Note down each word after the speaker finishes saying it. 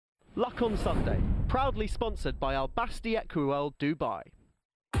Luck on Sunday, proudly sponsored by Al Basti Equiworld Dubai.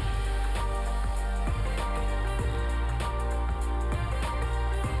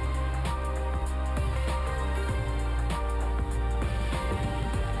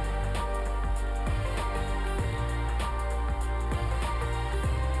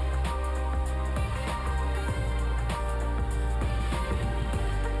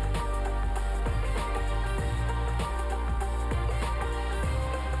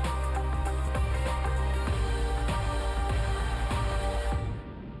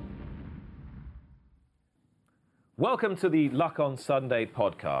 Welcome to the Luck on Sunday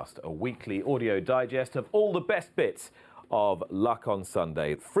podcast, a weekly audio digest of all the best bits of Luck on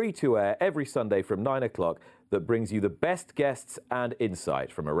Sunday, free to air every Sunday from 9 o'clock, that brings you the best guests and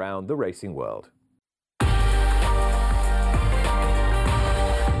insight from around the racing world.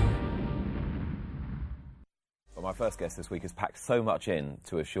 Well, my first guest this week has packed so much in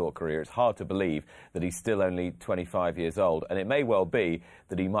to a short career, it's hard to believe that he's still only 25 years old, and it may well be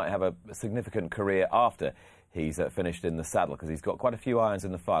that he might have a significant career after he's finished in the saddle, because he's got quite a few irons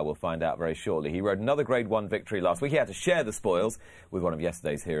in the fire. We'll find out very shortly. He rode another Grade 1 victory last week. He had to share the spoils with one of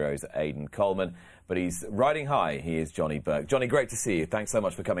yesterday's heroes, Aidan Coleman, but he's riding high. He is Johnny Burke. Johnny, great to see you. Thanks so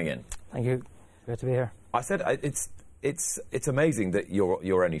much for coming in. Thank you. Great to be here. I said it's amazing that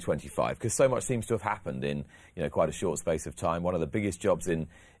you're only 25, because so much seems to have happened in quite a short space of time. One of the biggest jobs in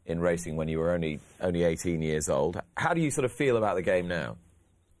racing when you were only 18 years old. How do you sort of feel about the game now?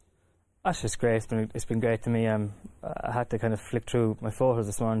 That's just great. It's been great to me. I had to kind of flick through my photos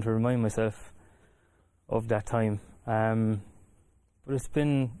this morning to remind myself of that time. But it's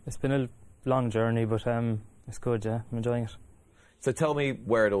been a long journey, but it's good. Yeah, I'm enjoying it. So tell me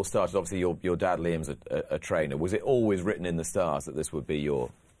where it all started. Obviously, your dad Liam's a trainer. Was it always written in the stars that this would be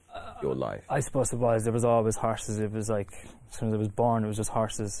your life? I suppose it was. There was always horses. It was like, as soon as I was born, it was just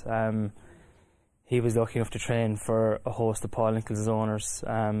horses. He was lucky enough to train for a host of Paul Nicholls' owners.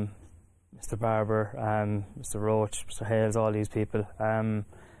 Mr. Barber, Mr. Roach, Mr. Hales, all these people. And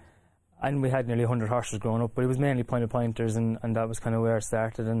we had nearly 100 horses growing up, but it was mainly pointers, and that was kind of where it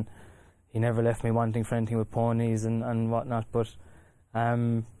started. And he never left me wanting for anything with ponies and whatnot, but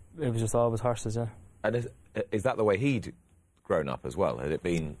it was just always horses, yeah. And is that the way he'd grown up as well? Had it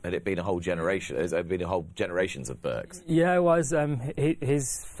been a whole generation? Has there been a whole generations of Burkes? Yeah, it was.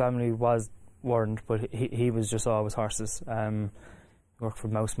 His family weren't, but he was just always horses. Worked for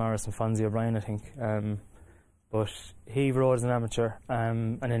Mouse Morris and Fonzie O'Brien, I think. But he rode as an amateur,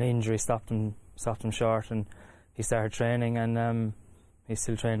 and an injury stopped him short, and he started training, and he's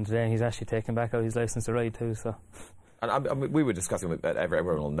still training today. He's actually taken back out his licence to ride too. So. And I mean, we were discussing with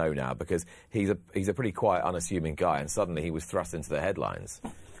everyone will know now, because he's a pretty quiet, unassuming guy, and suddenly he was thrust into the headlines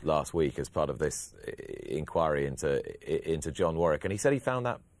last week as part of this inquiry into John Warwick, and he said he found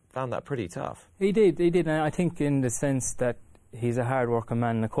that pretty tough. He did, and I think in the sense that he's a hard-working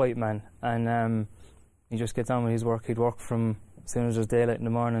man and a quiet man, and he just gets on with his work. He'd work from as soon as there's daylight in the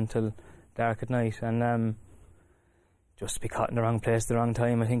morning till dark at night, and just to be caught in the wrong place at the wrong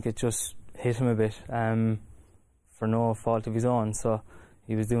time, I think it just hit him a bit, for no fault of his own. So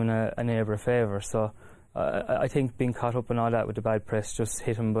he was doing a neighbour a favour. So I think being caught up in all that with the bad press just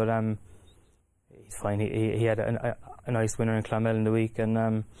hit him, but he's fine. He had a nice winner in Clonmel in the week,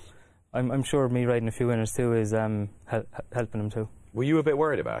 and I'm sure me riding a few winners too is helping him too. Were you a bit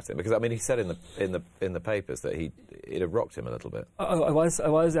worried about it? Because I mean, he said in the papers that it had rocked him a little bit. I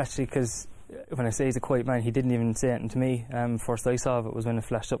was actually, because when I say he's a quiet man, he didn't even say anything to me. First I saw of it was when it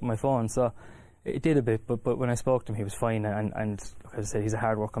flashed up on my phone, so it did a bit. But when I spoke to him, he was fine, and like I said, he's a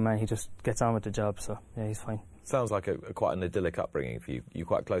hard-working man. He just gets on with the job, so yeah, he's fine. Sounds like quite an idyllic upbringing for you. You're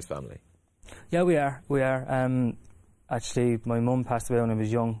quite a close family. Yeah, we are. Actually, my mum passed away when I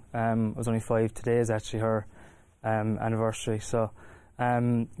was young. I was only 5. Today is actually her anniversary. So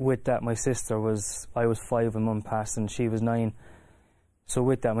with that, I was 5 when Mum passed, and she was 9. So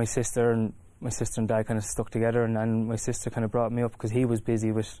with that, my sister and Dad kind of stuck together, and my sister kind of brought me up, because he was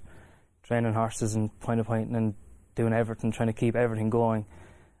busy with training horses and pointing and doing everything, trying to keep everything going,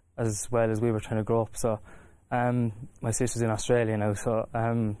 as well as we were trying to grow up. So my sister's in Australia now, so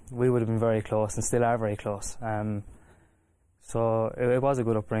we would have been very close, and still are very close. So it was a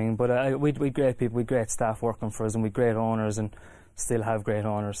good upbringing, but we'd great people, we'd great staff working for us, and we'd great owners, and still have great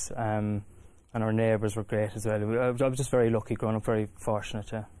owners. And our neighbours were great as well. I was just very lucky growing up, very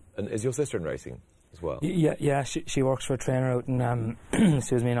fortunate, yeah. And is your sister in racing as well? Yeah. She works for a trainer out in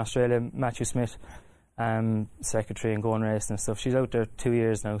in Australia, Matthew Smith, secretary and going racing and stuff. She's out there 2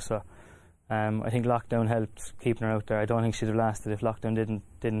 years now, so I think lockdown helped keeping her out there. I don't think she'd have lasted if lockdown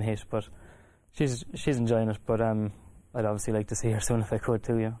didn't hit, but she's enjoying it. But I'd obviously like to see her soon if I could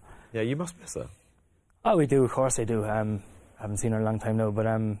too, you know. Yeah, you must miss her. Oh, we do, of course I do. Haven't seen her in a long time now, but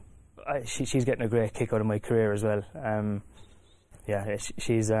she's getting a great kick out of my career as well.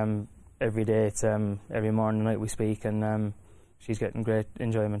 She's every day, it's every morning and night we speak, and she's getting great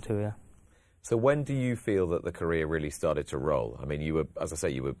enjoyment too, yeah. So when do you feel that the career really started to roll? I mean, you were, as I say,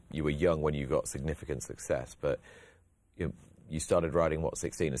 you were young when you got significant success, but you started riding,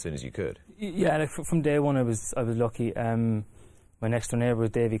 16, as soon as you could? Yeah, like from day one I was lucky. My next door neighbour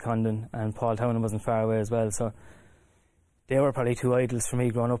was Davy Condon, and Paul Townend wasn't far away as well, so they were probably two idols for me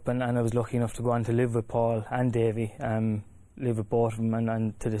growing up, and I was lucky enough to go on to live with Paul and Davy, live with both of them,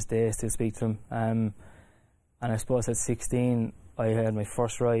 and to this day I still speak to them. And I suppose at 16 I had my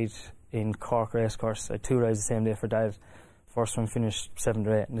first ride in Cork Racecourse. I had two rides the same day for Dad. First one finished 7th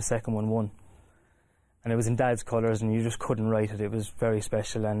or 8th, and the second one won. And it was in Dad's colours, and you just couldn't write it. It was very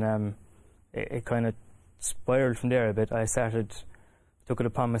special, and it kind of spiralled from there a bit. Took it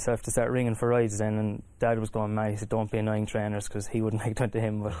upon myself to start ringing for rides then, and Dad was going mad. He said, don't be annoying trainers, because he wouldn't like that to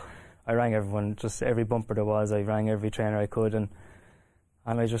him. But I rang everyone, just every bumper there was. I rang every trainer I could, and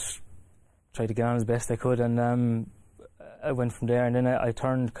I just tried to get on as best I could, and I went from there. And then I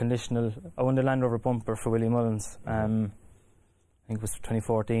turned conditional. I won the Land Rover bumper for Willie Mullins. I think it was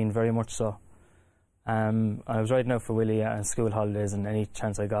 2014, very much so. I was riding out for Willie on school holidays and any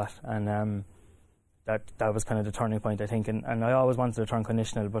chance I got, and that was kind of the turning point, I think. And I always wanted to turn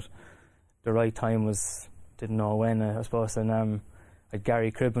conditional, but the right time didn't know when, I suppose. And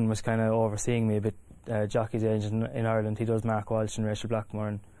Gary Cribben was kind of overseeing me a bit, jockey's agent in Ireland. He does Mark Walsh and Rachel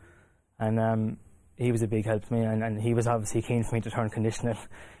Blackmore, and he was a big help to me, and he was obviously keen for me to turn conditional,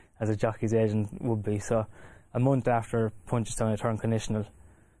 as a jockey's agent would be. So a month after Punchestown I turned conditional,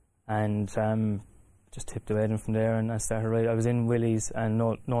 and just tipped away then from there, and I started riding. I was in Willie's and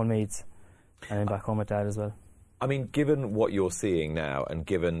Noel Meads, and then back home with Dad as well. I mean, given what you're seeing now, and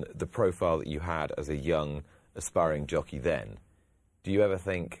given the profile that you had as a young, aspiring jockey then, do you ever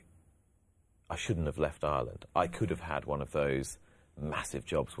think, I shouldn't have left Ireland? I could have had one of those massive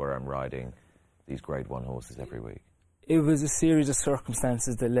jobs where I'm riding these Grade 1 horses every week. It was a series of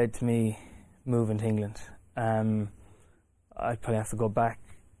circumstances that led to me moving to England. I'd probably have to go back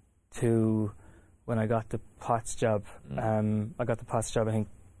to when I got the Potts job. I got the Potts job, I think,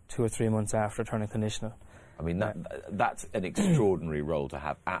 2 or 3 months after turning conditional. I mean, that's an extraordinary role to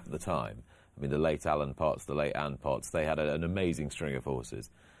have at the time. I mean, the late Alan Potts, the late Anne Potts, they had an amazing string of horses.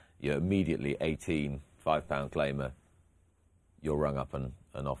 Immediately 18, £5 claimer, you're rung up and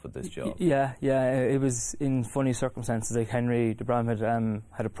offered this job. Yeah, it was in funny circumstances. Like Henry de Brom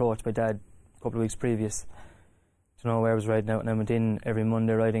had approached my Dad a couple of weeks previous to know where I was riding out, and I went in every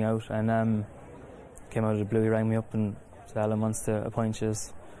Monday riding out, and came out of the blue. He rang me up and said, Alan wants to appoint you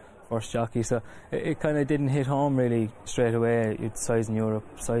as first jockey. So it kind of didn't hit home really straight away. It's Size in Europe,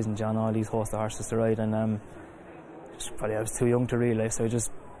 Size in John, all these host of horses to ride, and I was too young to realise, so I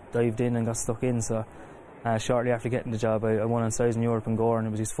just dived in and got stuck in. So shortly after getting the job, I won on Size in Europe in Gowran. It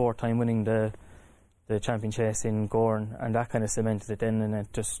was his 4th time winning the champion chase in Gowran, and that kind of cemented it then, and it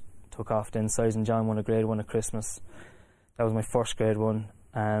just took off then. Size in John won a Grade 1 at Christmas. That was my first Grade 1.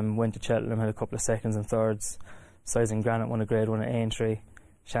 Went to Cheltenham, had a couple of seconds and thirds. Size in Granite won a Grade 1 at Aintree.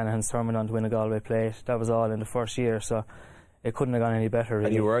 Shanahan's Thurman on to win a Galway Plate. That was all in the first year, so it couldn't have gone any better, really.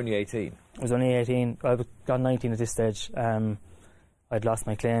 And you were only 18? I was only 18. I got 19 at this stage. I'd lost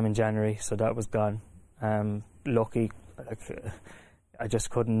my claim in January, so that was gone. Lucky, I just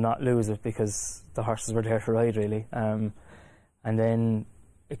could not lose it because the horses were there to ride, really. And then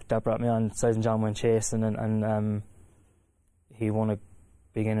that brought me on. Size in John went chasing, and he won a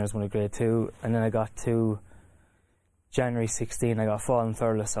beginners, won a Grade 2, and then I got to January 16, I got fallen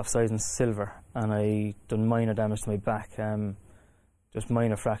thirdless off Size in Silver, and I done minor damage to my back, just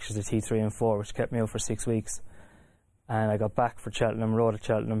minor fractures of T3 and 4, which kept me out for 6 weeks. And I got back for Cheltenham, rode at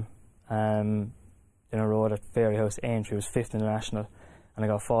Cheltenham, then I rode at Fairyhouse Aintree, was 5th in the National, and I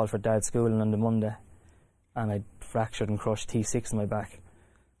got fall for Dad's schooling on the Monday, and I fractured and crushed T6 in my back.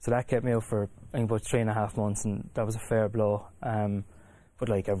 So that kept me out for, I think, about 3.5 months, and that was a fair blow. But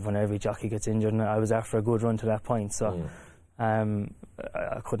like everyone, every jockey gets injured, and I was after a good run to that point, so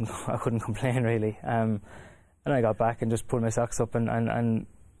I couldn't complain really. And I got back and just pulled my socks up, and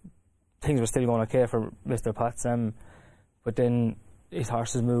things were still going okay for Mr. Potts. But then his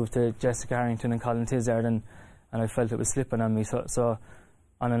horses moved to Jessica Harrington and Colin Tizard, and I felt it was slipping on me. So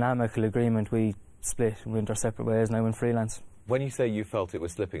on an amicable agreement, we split and went our separate ways, and I went freelance. When you say you felt it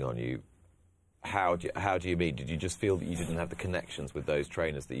was slipping on you, how do you mean? Did you just feel that you didn't have the connections with those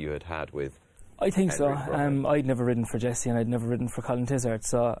trainers that you had with? I think so. I'd never ridden for Jessie, and I'd never ridden for Colin Tizard.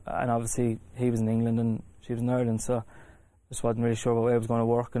 So, and obviously he was in England and she was in Ireland, so just wasn't really sure what way it was going to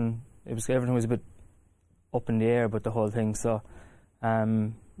work. And everything was a bit up in the air, but the whole thing. So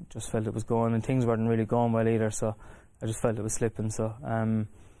just felt it was going, and things weren't really going well either. So I just felt it was slipping. So I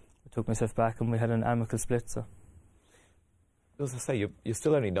took myself back, and we had an amicable split. So as I say, you're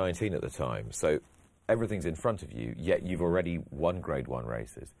still only 19 at the time, so everything's in front of you. Yet you've already won Grade 1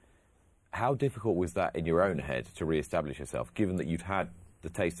 races. How difficult was that in your own head to re-establish yourself, given that you've had the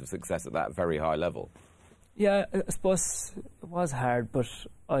taste of success at that very high level? Yeah, I suppose it was hard, but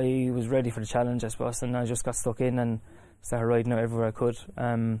I was ready for the challenge, I suppose, and I just got stuck in and started riding out everywhere I could.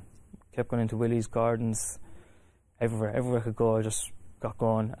 Kept going into Willie's Gardens, everywhere I could go. I just got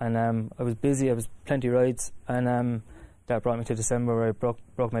going, and I was busy. I was plenty of rides, and that brought me to December where I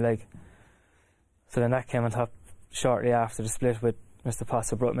broke my leg. So then that came on top shortly after the split with Mr.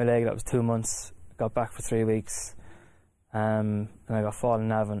 Potts. I broke my leg. That was 2 months. Got back for 3 weeks, and I got fallen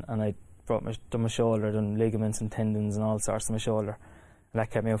in Avon, and I done my shoulder, done ligaments and tendons and all sorts of my shoulder, and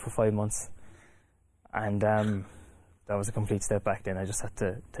that kept me out for 5 months. And that was a complete step back. Then I just had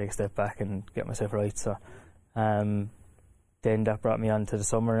to take a step back and get myself right. So then that brought me on to the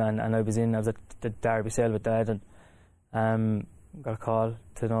summer, and I was at the Derby sale with Dad, and got a call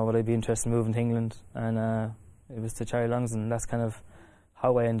to know would I be interested in moving to England, and it was to Charlie Longs, and that's kind of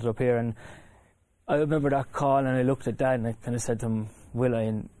how I ended up here. And I remember that call, and I looked at Dad, and I kind of said to him, will I?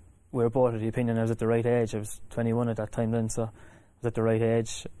 And we were both of the opinion I was at the right age. I was 21 at that time then, so I was at the right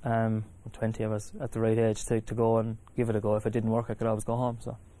age. 20, I was at the right age to go and give it a go. If it didn't work, I could always go home.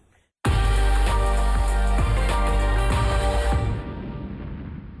 So.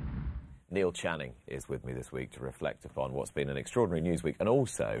 Neil Channing is with me this week to reflect upon what's been an extraordinary news week and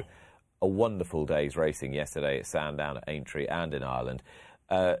also a wonderful day's racing yesterday at Sandown, at Aintree and in Ireland.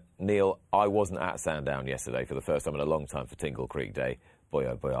 Neil, I wasn't at Sandown yesterday for the first time in a long time for Tingle Creek Day. Boy,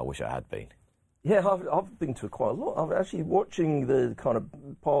 oh boy, I wish I had been. Yeah, I've been to quite a lot. I was actually watching the kind of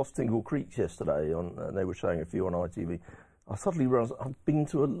past Tingle Creeks yesterday, and they were showing a few on ITV. I suddenly realised I've been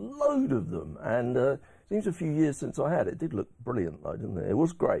to a load of them, and it seems a few years since I had. It did look brilliant, though, didn't it? It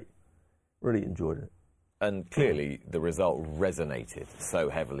was great. Really enjoyed it. And clearly the result resonated so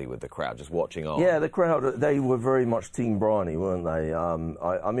heavily with the crowd, just watching on. Yeah, the crowd, they were very much Team Bryony, weren't they? I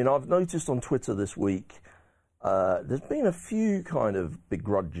mean, I've noticed on Twitter this week, there's been a few kind of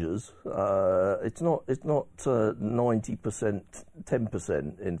begrudgers. It's not 90%,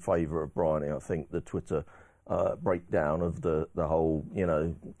 10% in favour of Bryony. I think the Twitter breakdown of the whole,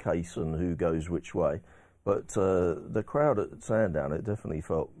 case and who goes which way. But the crowd at Sandown, it definitely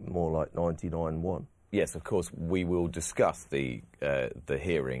felt more like 99-1. Yes, of course, we will discuss the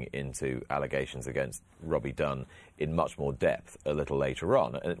hearing into allegations against Robbie Dunn in much more depth a little later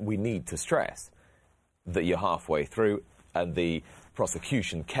on. And we need to stress that you're halfway through and the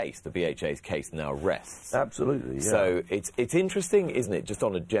prosecution case, the BHA's case, now rests. Absolutely, yeah. So it's interesting, isn't it, just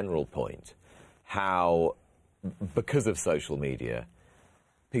on a general point, how, because of social media,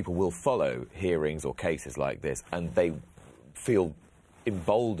 people will follow hearings or cases like this and they feel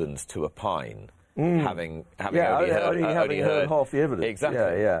emboldened to opine. Having only heard half the evidence.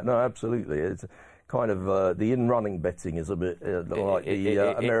 Exactly. Yeah, no, absolutely. It's kind of the in-running betting is a bit like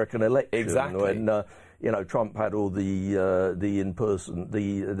the American election. Exactly. When Trump had all the in-person,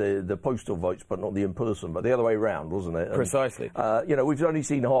 the postal votes, but not the in-person, but the other way around, wasn't it? And, precisely. We've only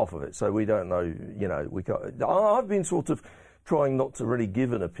seen half of it, so we don't know. We can't. I've been sort of trying not to really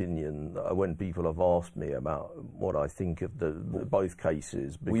give an opinion when people have asked me about what I think of both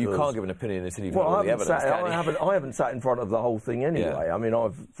cases. Because, well, you can't give an opinion until you've got all the evidence, can you? I haven't sat in front of the whole thing anyway. Yeah. I mean,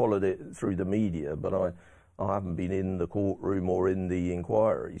 I've followed it through the media, but I haven't been in the courtroom or in the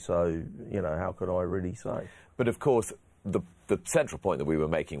inquiry, so, how could I really say? But, of course, the central point that we were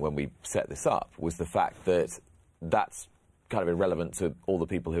making when we set this up was the fact that that's kind of irrelevant to all the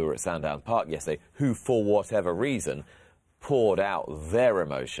people who were at Sandown Park yesterday, who, for whatever reason, poured out their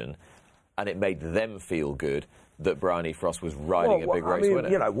emotion, and it made them feel good that Bryony Frost was riding a big race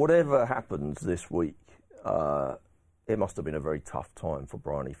winner. Whatever happens this week, it must have been a very tough time for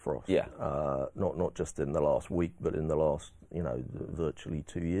Bryony Frost. Yeah. Not just in the last week, but in the last, virtually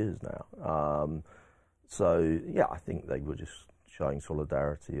 2 years now. I think they were just showing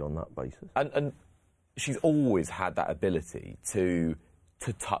solidarity on that basis. And she's always had that ability to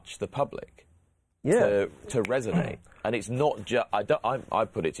touch the public. Yeah. To resonate. And it's not just... I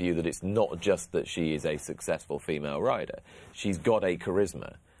put it to you that it's not just that she is a successful female rider. She's got a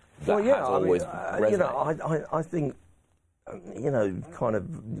charisma that has always resonated. I think, kind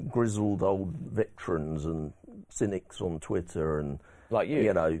of grizzled old veterans and cynics on Twitter and... Like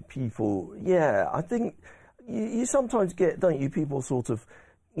you. People... Yeah, I think you sometimes get, don't you, people sort of...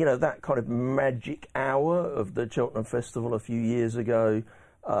 that kind of magic hour of the Cheltenham Festival a few years ago...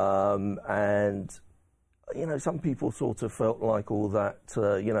 And, you know, some people sort of felt like all that,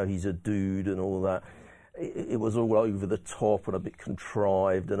 you know, he's a dude and all that. It was all over the top and a bit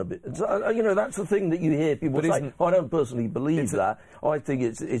contrived and a bit... You know, that's the thing that you hear people say. I don't personally believe that. I think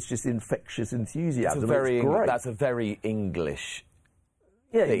it's just infectious enthusiasm. It's great. That's a very English...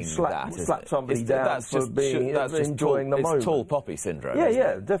 Yeah, you slap somebody down for enjoying the moment. It's tall poppy syndrome.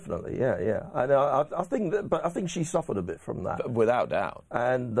 Yeah, definitely. Yeah. And I think that, but I think she suffered a bit from that, without doubt.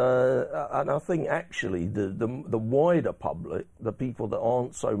 And I think actually the wider public, the people that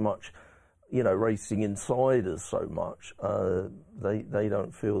aren't so much, you know, racing insiders so much, they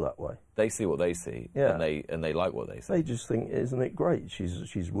don't feel that way. They see what they see, and they like what they see. They just think, isn't it great?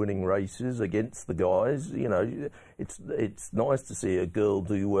 She's winning races against the guys. You know, it's nice to see a girl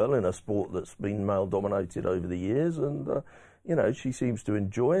do well in a sport that's been male dominated over the years, and you know, she seems to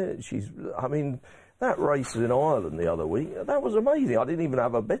enjoy it. I mean, that race in Ireland the other week, that was amazing. I didn't even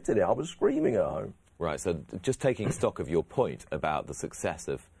have a bet in it. I was screaming at home. Right. So just taking stock of your point about the success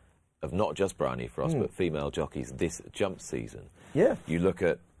of not just Bryony Frost, but female jockeys this jump season. Yeah. You look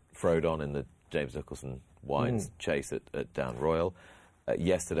at Frodon in the James Nicholson Wines chase at Down Royal,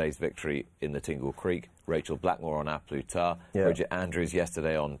 yesterday's victory in the Tingle Creek, Rachel Blackmore on A Plus Tard, Bridget Andrews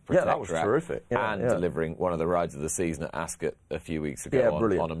yesterday on Protectorat. Yeah, that was terrific. And delivering one of the rides of the season at Ascot a few weeks ago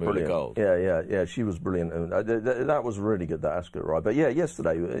on a Moolah Gold. Yeah, she was brilliant. And that was really good, that Ascot ride. But yeah,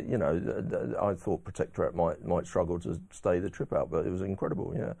 yesterday, you know, I thought Protectorat might struggle to stay the trip out, but it was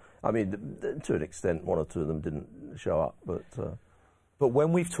incredible, yeah. I mean, to an extent, one or two of them didn't show up, but... But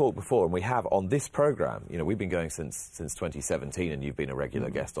when we've talked before, and we have on this programme, you know, we've been going since 2017, and you've been a regular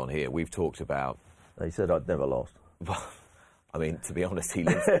guest on here, we've talked about... They said I'd never lost. I mean, to be honest, he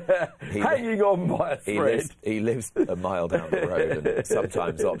lives... Hanging on by a thread. He lives a mile down the road, and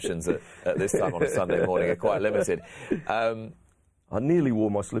sometimes options at this time on a Sunday morning are quite limited. I nearly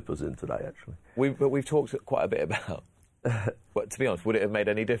wore my slippers in today, actually. But we've talked quite a bit about... But to be honest, would it have made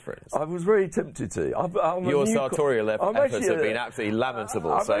any difference? I was very tempted to. Your sartorial efforts have been absolutely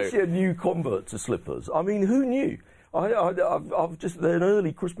lamentable. I'm actually a new convert to slippers. I mean, who knew? I've just, they're an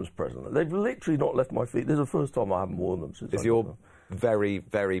early Christmas present. They've literally not left my feet. This is the first time I haven't worn them since. Is your very,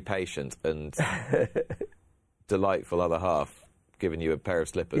 very patient and delightful other half giving you a pair of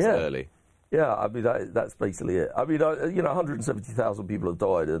slippers early? Yeah, I mean, that's basically it. I mean, you know, 170,000 people have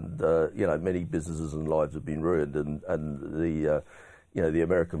died, and, you know, many businesses and lives have been ruined, and the, you know, the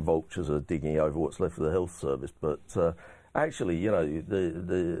American vultures are digging over what's left of the health service. But actually, you know,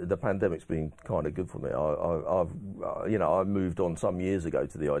 the pandemic's been kind of good for me. You know, I moved on some years ago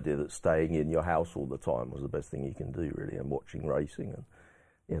to the idea that staying in your house all the time was the best thing you can do, really, and watching racing and,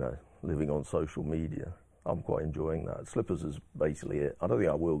 you know, living on social media. I'm quite enjoying that. Slippers is basically it. I don't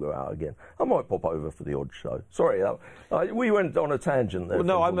think I will go out again. I might pop over for the odd show. Sorry, we went on a tangent there. Well,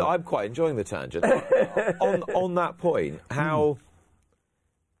 no, I'm quite enjoying the tangent. on that point, how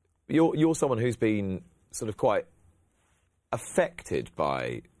you're someone who's been sort of quite affected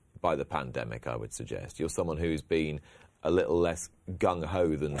by the pandemic, I would suggest. You're someone who's been a little less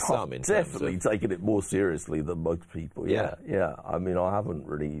gung-ho than some. In definitely taken it more seriously than most people. Yeah. I mean, I haven't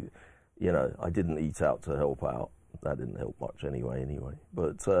really... You know, I didn't eat out to help out. That didn't help much anyway.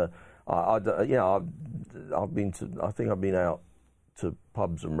 But I've been to. I think I've been out to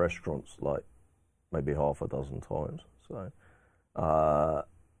pubs and restaurants like maybe half a dozen times. So,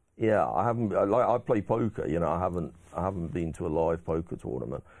 yeah, I haven't. Like, I play poker. You know, I haven't been to a live poker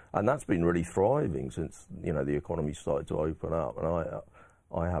tournament, and that's been really thriving since, you know, the economy started to open up, and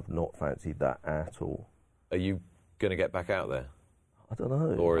I have not fancied that at all. Are you going to get back out there? I don't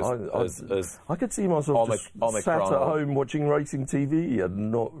know. Or I could see myself just sat at home watching racing TV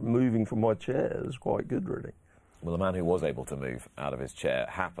and not moving from my chair. It was quite good, really. Well, the man who was able to move out of his chair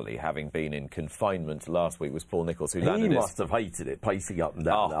happily, having been in confinement last week, was Paul Nicholls, who landed. He must have hated it, pacing up and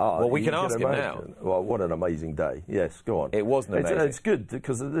down. Well, we can ask him now. Well, what an amazing day. Yes, go on. It wasn't amazing. It's good,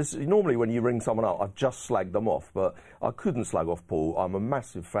 because normally when you ring someone up, I've just slagged them off, but I couldn't slag off Paul. I'm a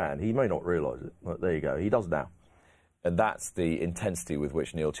massive fan. He may not realise it, but there you go. He does now. And that's the intensity with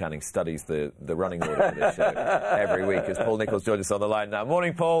which Neil Channing studies the running order for this show every week, as Paul Nicholls joins us on the line now.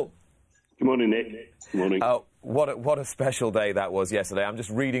 Morning, Paul. Good morning, Nick. Good morning. What a special day that was yesterday. I'm just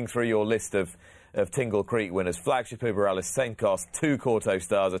reading through your list of Tingle Creek winners. Flagship Uber St. Cost, 2 Corto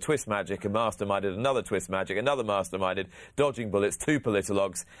Stars, a Twist Magic, a Masterminded, another Twist Magic, another Masterminded, Dodging Bullets, 2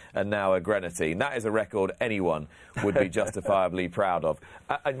 Politologues, and now a Grenadine. That is a record anyone would be justifiably proud of.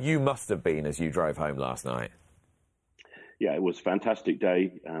 And you must have been as you drove home last night. Yeah, it was a fantastic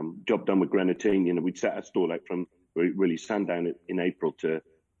day. Job done with Grenadine. You know, we'd set our stall out from really sundown in April to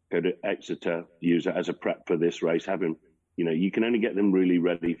go to Exeter, use it as a prep for this race, having You know, you can only get them really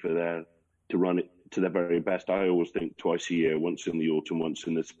ready for to run it to their very best. I always think twice a year, once in the autumn, once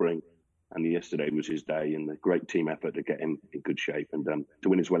in the spring. And yesterday was his day, and a great team effort to get him in good shape and to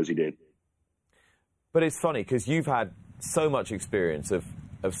win as well as he did. But it's funny because you've had so much experience of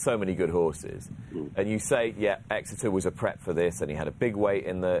so many good horses, and you say, yeah, Exeter was a prep for this, and he had a big weight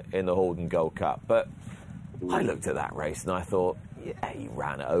in the Haldon Gold Cup. But I looked at that race and I thought, yeah, he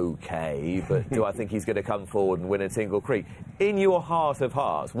ran okay, but do I think he's going to come forward and win at Tingle Creek? In your heart of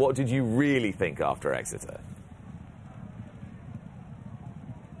hearts, what did you really think after Exeter?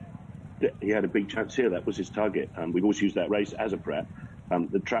 He had a big chance here. That was his target. We've always used that race as a prep.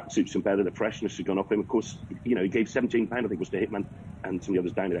 The track suits him better. The freshness has gone off him. Of course, you know, he gave £17, I think, was to Hitman and some of the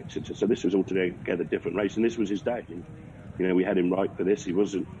others down at Exeter. So this was altogether a different race, and this was his day. And, you know, we had him right for this. He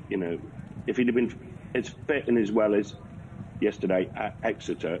wasn't, you know, if he'd have been as fit and as well as yesterday at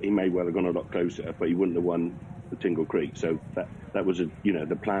Exeter, he may well have gone a lot closer, but he wouldn't have won the Tingle Creek. So that was, you know,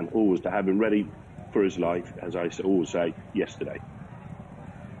 the plan always to have him ready for his life, as I always say, yesterday.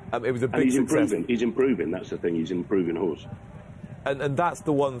 It was a big and he's success. improving. He's improving. That's the thing. He's an improving horse. And that's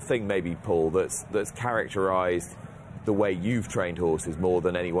the one thing, maybe, Paul, that's characterised the way you've trained horses more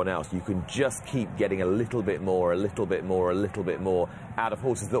than anyone else. You can just keep getting a little bit more, a little bit more, a little bit more out of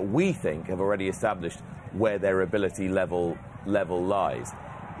horses that we think have already established where their ability level lies.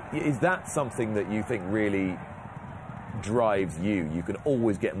 Is that something that you think really drives you? You can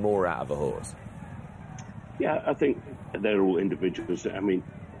always get more out of a horse. Yeah, I think they're all individuals. I mean,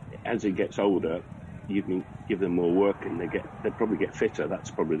 as he gets older, you can give them more work and they probably get fitter. That's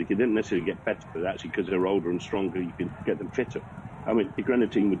probably they didn't necessarily get better, but actually because they're older and stronger, you can get them fitter. I mean, the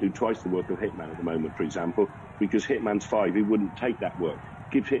Grenadine would do twice the work of Hitman at the moment, for example, because Hitman's 5, he wouldn't take that work.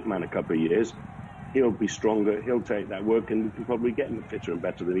 Give Hitman a couple of years, he'll be stronger, he'll take that work, and we can probably get him fitter and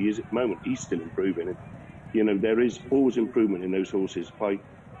better than he is at the moment. He's still improving. And, you know, there is always improvement in those horses by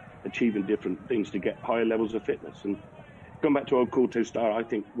achieving different things to get higher levels of fitness. And going back to old Corto Star, I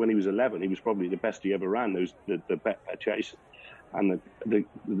think when he was 11, he was probably the best he ever ran. The Bet Chase and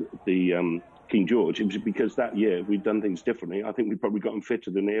the King George. It was because that year we'd done things differently. I think we probably got him fitter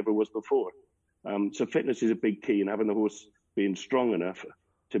than he ever was before. So fitness is a big key, and having the horse being strong enough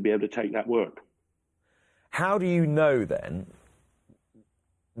to be able to take that work. How do you know then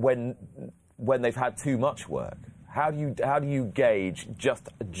when they've had too much work? How do you gauge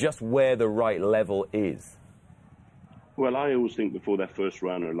just where the right level is? Well, I always think before their first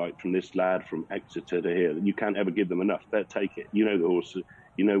run, like from this lad from Exeter to here, you can't ever give them enough. They'll take it. You know the horse,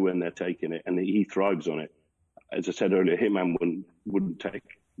 you know when they're taking it, and he thrives on it. As I said earlier, Hitman wouldn't take.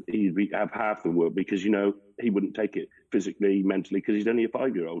 He'd have half the work because, you know, he wouldn't take it physically, mentally, because he's only a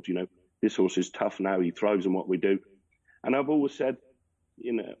 5-year-old. You know, this horse is tough now. He thrives on what we do. And I've always said,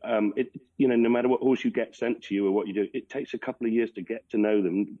 you know, no matter what horse you get sent to you or what you do, it takes a couple of years to get to know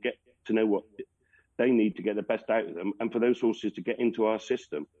them, get to know what they need to get the best out of them, and for those horses to get into our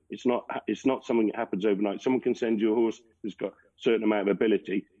system. It's not something that happens overnight. Someone can send you a horse who's got a certain amount of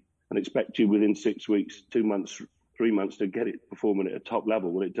ability and expect you within 6 weeks, 2 months, 3 months to get it performing at a top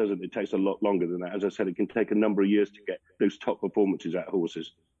level. Well, it doesn't. It takes a lot longer than that. As I said, it can take a number of years to get those top performances out of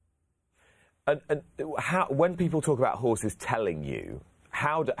horses. And when people talk about horses telling you,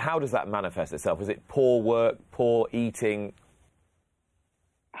 how does that manifest itself? Is it poor work, poor eating?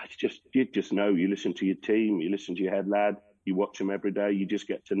 You just know. You listen to your team, you listen to your head lad, you watch them every day, you just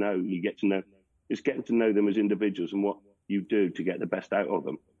get to know. You get to know. It's getting to know them as individuals and what you do to get the best out of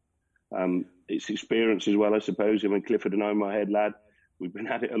them. It's experience as well, I suppose. I mean, Clifford and I, my head lad, we've been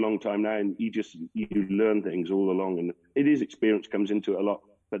at it a long time now, and you learn things all along. And it is experience comes into it a lot,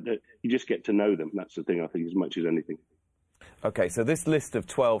 but you just get to know them. That's the thing, I think, as much as anything. OK, so this list of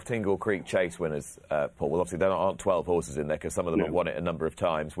 12 Tingle Creek Chase winners, Paul, well, obviously there aren't 12 horses in there because some of them have won it a number of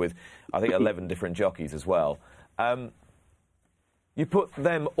times with, I think, 11 different jockeys as well. You put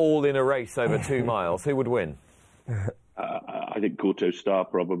them all in a race over 2 miles, who would win? I think Corto Star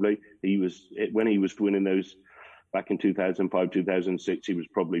probably. When he was winning those back in 2005, 2006, he was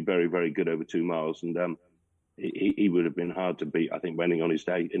probably very, very good over 2 miles. And he would have been hard to beat, I think, winning on his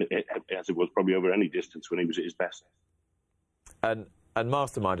day, as it was probably over any distance when he was at his best. And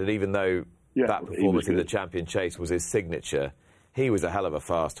Masterminded, even though that performance in the Champion Chase was his signature, he was a hell of a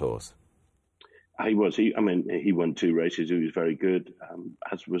fast horse. He was. He won 2 races. He was very good,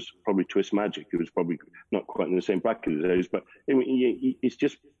 as was probably Twist Magic, who was probably not quite in the same bracket as those. But it's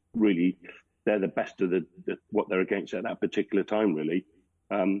just really, they're the best of what they're against at that particular time, really.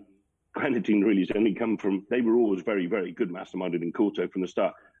 Grenadine really has only come from, they were always very, very good, Masterminded and Corto from the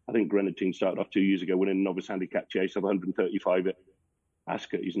start. I think Grenadine started off 2 years ago winning a novice handicap chase of 135 at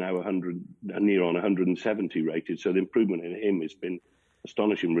Ascot is now 100, near on 170 rated. So the improvement in him has been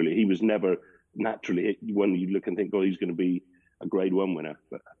astonishing, really. He was never naturally one you look and think, oh, he's going to be a Grade 1 winner.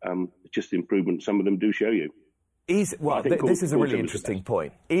 But just the improvement some of them do show you. This is a really interesting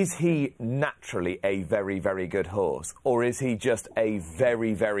point. Is he naturally a very, very good horse, or is he just a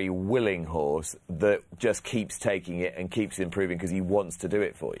very, very willing horse that just keeps taking it and keeps improving because he wants to do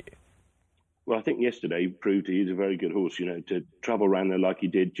it for you? Well, I think yesterday proved he's a very good horse, to travel around there like he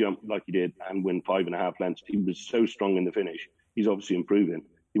did, jump like he did, and win 5.5 lengths. He was so strong in the finish. He's obviously improving.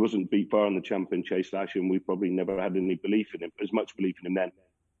 He wasn't beat far in the Champion Chase last year, and we probably never had any belief in him, as much belief in him then.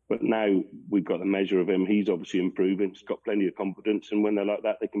 But now we've got the measure of him. He's obviously improving. He's got plenty of confidence, and when they're like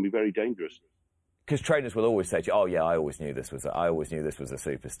that, they can be very dangerous. Because trainers will always say to you, "Oh yeah, I always knew this was a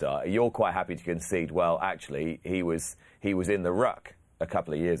superstar." You're quite happy to concede, well, actually, he was in the ruck a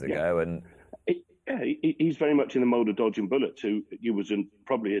couple of years ago, and he's very much in the mould of Dodging Bullets, who was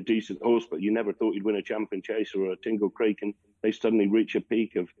probably a decent horse, but you never thought he'd win a Champion Chase or a Tingle Creek, and they suddenly reach a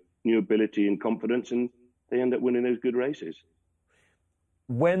peak of new ability and confidence, and they end up winning those good races.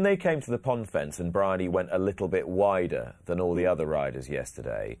 When they came to the pond fence and Bryony went a little bit wider than all the other riders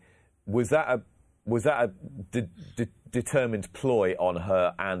yesterday, was that a determined ploy on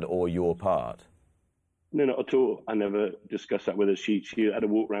her and or your part? No, not at all. I never discussed that with her. She had a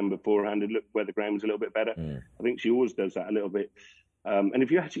walk round beforehand and looked where the ground was a little bit better. I think she always does that a little bit. And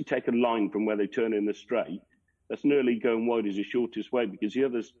if you actually take a line from where they turn in the straight, that's nearly going wide is the shortest way, because the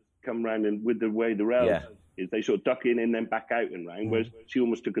others come round and with the way the rails is, they sort of duck in and then back out and round, whereas she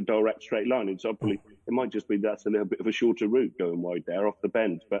almost took a direct straight line. And so probably it might just be that's a little bit of a shorter route going wide there off the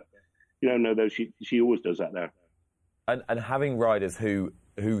bend. But you don't know, though, she always does that there. And having riders who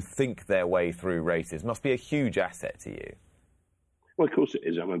think their way through races must be a huge asset to you. Well, of course it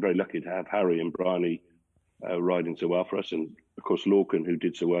is. I'm very lucky to have Harry and Bryony riding so well for us, and of course Lorcan, who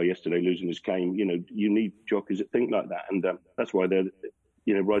did so well yesterday, losing his cane. You need jockeys that think like that, and that's why they're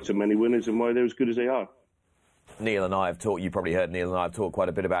ride so many winners and why they're as good as they are. Neil and I have talked. You probably heard Neil and I have talked quite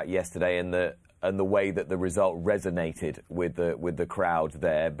a bit about yesterday and the way that the result resonated with the crowd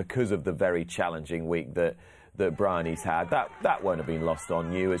there because of the very challenging week that Bryony's had. That won't have been lost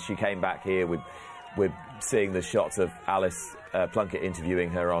on you as she came back here with seeing the shots of Alice Plunkett interviewing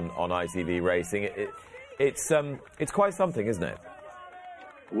her on ITV Racing. It's quite something, isn't it?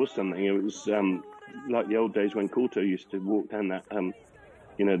 It was something. It was like the old days when Coulter used to walk down that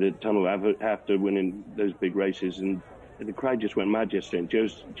the tunnel after winning those big races, and the crowd just went mad yesterday. And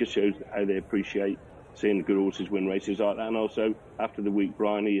just shows how they appreciate seeing the good horses win races like that. And also after the week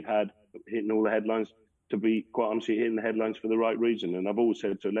Bryony had hitting all the headlines, to be quite honestly hitting the headlines for the right reason. And I've always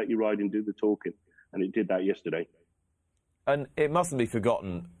said to let you ride and do the talking, and it did that yesterday. And it mustn't be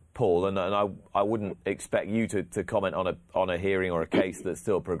forgotten, Paul, and I wouldn't expect you to comment on a hearing or a case that's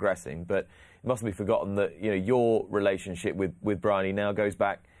still progressing, but it mustn't be forgotten that your relationship with Bryony now goes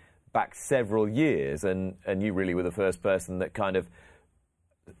back several years, and you really were the first person that kind of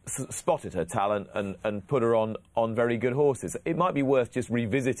spotted her talent and put her on very good horses. It might be worth just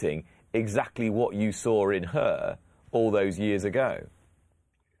revisiting exactly what you saw in her all those years ago.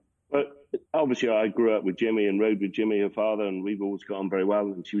 Well, obviously I grew up with Jimmy and rode with Jimmy, her father, and we've always got on very well.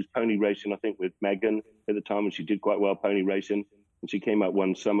 And she was pony racing, I think, with Megan at the time, and she did quite well pony racing. And she came out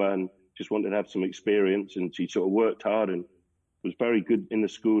one summer and just wanted to have some experience, and she sort of worked hard and was very good in the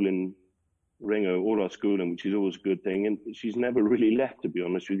school in Ringo, all our schooling, which is always a good thing. And she's never really left, to be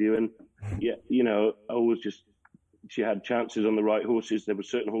honest with you. And she had chances on the right horses. There were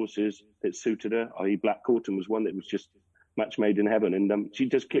certain horses that suited her, i.e. Black Corton was one that was just match made in heaven. And she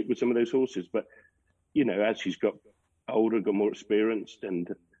just clicked with some of those horses. But, as she's got older, got more experienced, and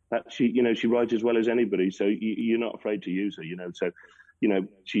that she rides as well as anybody. So you're not afraid to use her, So,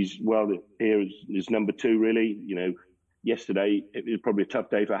 she's, here is number 2, really. Yesterday, it was probably a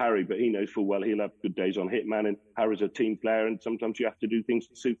tough day for Harry, but he knows full well he'll have good days on Hitman, and Harry's a team player, and sometimes you have to do things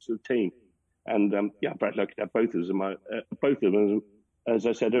that suits the team. And, I'm very lucky to have both of them, as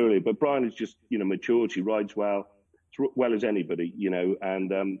I said earlier. But Brian is just, matured. She rides well, as well as anybody,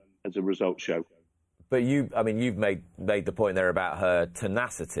 and as a result show. But you've made the point there about her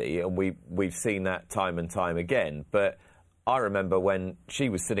tenacity, and we've seen that time and time again. But I remember when she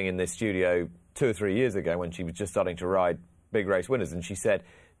was sitting in this studio 2 or 3 years ago when she was just starting to ride big race winners, and she said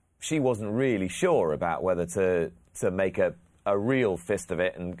she wasn't really sure about whether to make a real fist of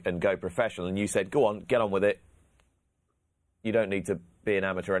it and go professional. And you said, go on, get on with it. You don't need to be an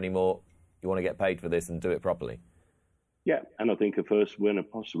amateur anymore. You want to get paid for this and do it properly. Yeah, and I think her first winner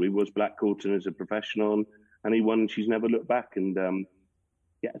possibly was Black Corton as a professional, and he won. She's never looked back, and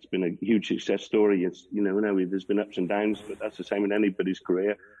yeah, it's been a huge success story. It's, you know, there's been ups and downs, but that's the same in anybody's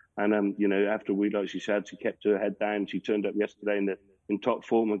career. And, you know, after a week, like she said, she kept her head down. She turned up yesterday in top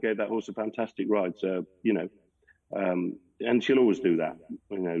form and gave that horse a fantastic ride. So, you know, and she'll always do that.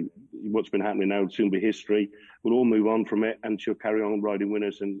 You know, what's been happening now will soon be history. We'll all move on from it, and she'll carry on riding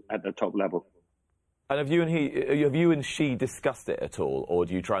winners and at the top level. And have you and she discussed it at all, or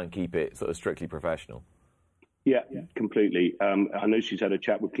do you try and keep it sort of strictly professional? Yeah, completely. I know she's had a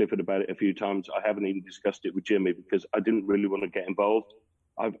chat with Clifford about it a few times. I haven't even discussed it with Jimmy because I didn't really want to get involved.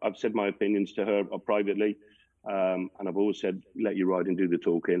 I've said my opinions to her privately, and I've always said, let you ride and do the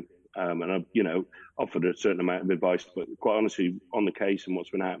talking. And I've, you know, offered a certain amount of advice, but quite honestly, on the case and what's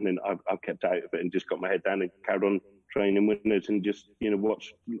been happening, I've kept out of it and just got my head down and carried on training winners and just, you know,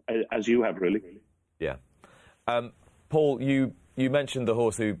 watch as you have, really. Yeah. Paul, you mentioned the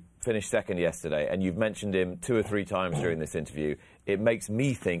horse who finished second yesterday, and you've mentioned him 2 or 3 times during this interview. It makes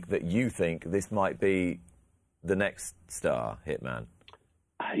me think that you think this might be the next star, Hitman.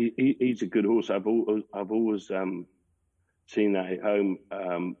 He's a good horse. I've always seen that at home.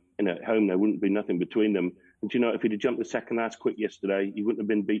 And at home, there wouldn't be nothing between them. And you know, if he'd have jumped the second last quick yesterday, he wouldn't have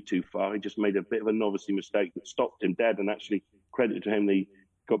been beat too far. He just made a bit of a novice mistake that stopped him dead. And actually, credit to him, they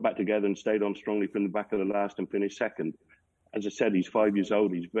got back together and stayed on strongly from the back of the last and finished second. As I said, he's 5 years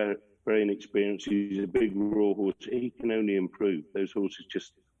old. He's very, very inexperienced. He's a big raw horse. He can only improve. Those horses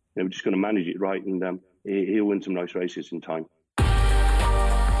just, you know, we're just going to manage it right, and he'll win some nice races in time.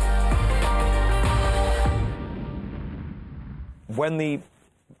 When the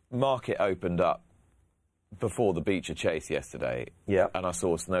market opened up before the Beecher Chase yesterday, and I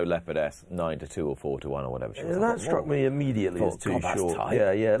saw Snow Leopardess 9-2 or 4-1 or whatever she was. That struck me immediately as too short.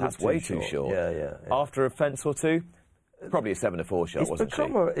 Tight. Yeah, that's way too short. Yeah. After a fence or two, probably a 7-4 shot, wasn't she?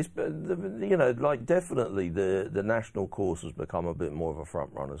 You know, like definitely the national course has become a bit more of a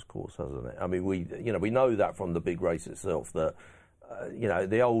front runners course, hasn't it? I mean, we know that from the big race itself that. You know,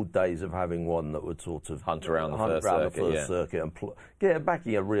 the old days of having one that would sort of hunt around the first circuit and get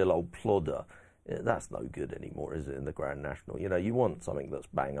backing a real old plodder. That's no good anymore, is it, in the Grand National? You know, you want something that's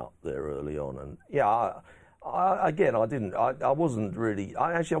bang up there early on. And yeah, I wasn't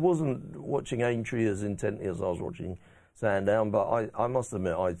watching Aintree as intently as I was watching Sandown, but I must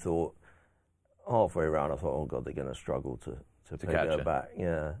admit, I thought halfway around, I thought, oh God, they're going to struggle to pick her back.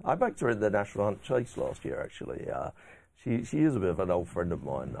 Yeah, I backed her in the National Hunt Chase last year, actually. She is a bit of an old friend of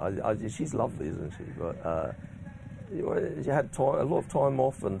mine. She's lovely, isn't she? But she had a lot of time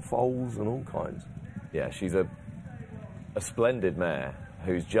off and foals and all kinds. Yeah, she's a splendid mare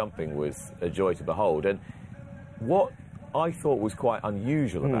whose jumping was a joy to behold. And what I thought was quite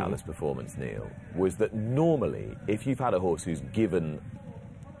unusual about this performance, Neil, was that normally, if you've had a horse who's given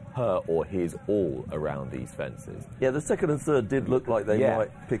her or his all around these fences... Yeah, the second and third did look like they might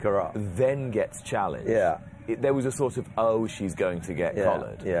pick her up. Then gets challenged. Yeah. There was a sort of, oh, she's going to get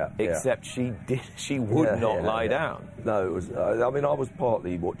collared. Except she would not lie down. No, it was. I mean, I was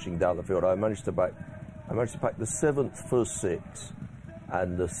partly watching down the field. I managed to pack the 7th first 6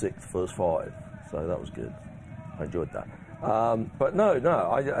 and the 6th first 5. So that was good. I enjoyed that. But no.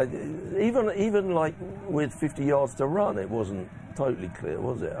 Even like with 50 yards to run, it wasn't totally clear,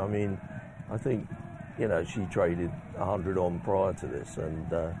 was it? I mean, I think, you know, she traded 100 on prior to this, and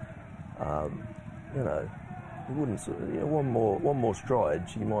you know. One more stride,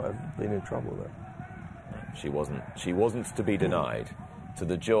 she might have been in trouble there. She wasn't to be denied, to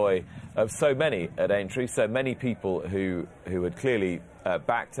the joy of so many at Aintree, so many people who had clearly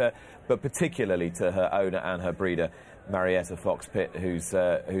backed her, but particularly to her owner and her breeder, Marietta Fox-Pitt, who's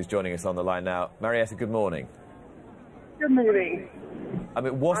joining us on the line now. Marietta, good morning. Good morning. I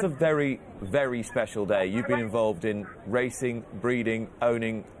mean, it was a very, very special day. You've been involved in racing, breeding,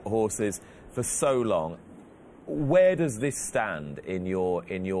 owning horses for so long. Where does this stand in your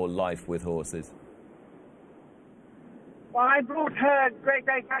life with horses? Well, I brought her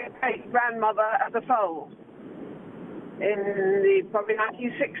great-great-great-grandmother as a foal in probably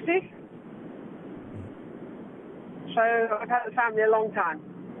 1960. So I've had the family a long time,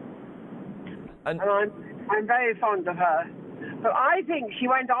 and I'm very fond of her. But I think she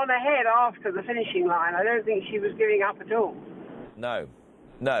went on ahead after the finishing line. I don't think she was giving up at all. No,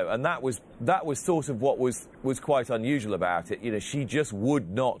 and that was sort of what was quite unusual about it. You know, she just would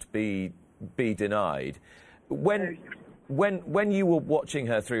not be denied. When you were watching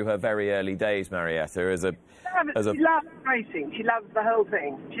her through her very early days, Marietta, she loves racing. She loves the whole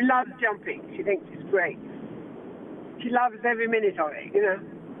thing. She loves jumping. She thinks it's great. She loves every minute of it, you know.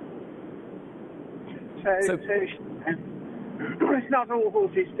 So it's not all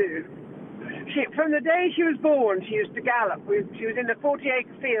horses do. From the day she was born, she used to gallop. She was in the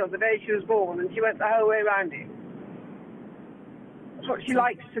 40-acre field the day she was born, and she went the whole way around it. That's what she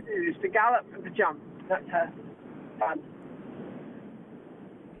likes to do, is to gallop and to jump. That's her fun.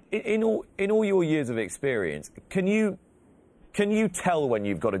 In all your years of experience, can you tell when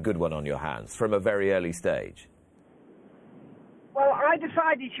you've got a good one on your hands from a very early stage? Well, I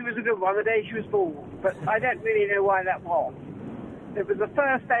decided she was a good one the day she was born, but I don't really know why that was. It was the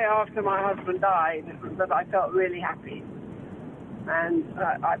first day after my husband died that I felt really happy. And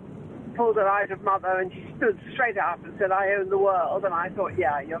I pulled her out of mother, and she stood straight up and said, "I own the world." And I thought,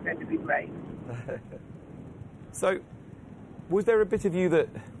 yeah, you're going to be great. So, was there a bit of you that...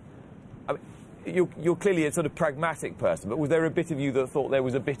 I mean, you're clearly a sort of pragmatic person, but was there a bit of you that thought there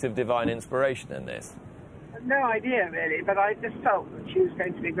was a bit of divine inspiration in this? No idea, really, but I just felt that she was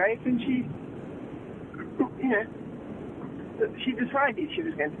going to be great, and she, you know, she decided she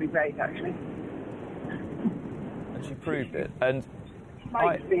was going to be great, actually. And she proved it. And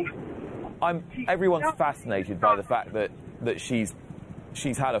everyone's Yeah. fascinated by the fact that she's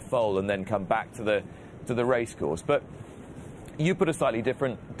had a foal and then come back to the racecourse. But you put a slightly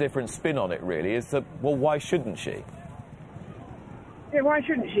different spin on it, really. Is that, well, why shouldn't she? Yeah, why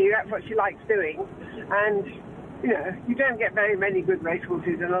shouldn't she? That's what she likes doing. And, you know, you don't get very many good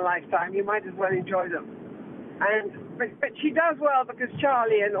racehorses in a lifetime. You might as well enjoy them. But she does well because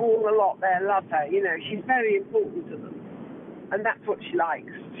Charlie and all the lot there love her. You know, she's very important to them. And that's what she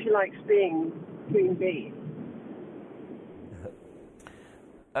likes. She likes being Queen Bee.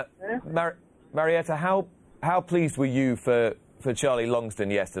 Marietta, how pleased were you for Charlie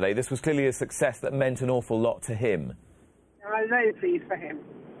Longsdon yesterday? This was clearly a success that meant an awful lot to him. I'm very pleased for him.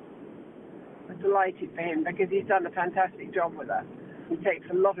 I'm delighted for him because he's done a fantastic job with her. He takes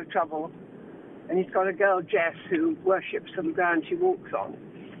a lot of trouble, and he's got a girl, Jess, who worships the ground she walks on.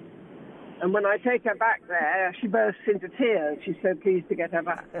 And when I take her back there, she bursts into tears. She's so pleased to get her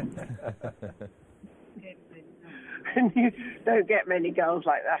back. And you don't get many girls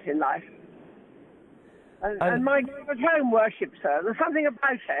like that in life. And my girl at home worships her. There's something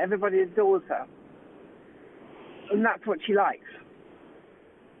about her. Everybody adores her. And that's what she likes.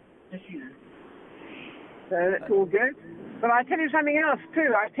 So that's all good. But I tell you something else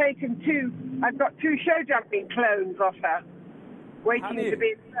too. I've got two show jumping clones off her, waiting to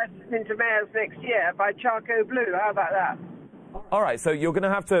be inserted into mares next year by Charco Blue. How about that? All right, so you're going to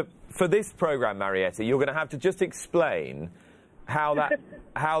have to, for this programme, Marietta, you're going to have to just explain how that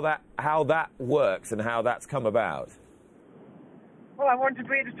works and how that's come about. Well, I wanted to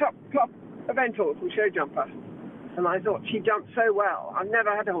be the top event horse and show jumper. And I thought she jumped so well. I've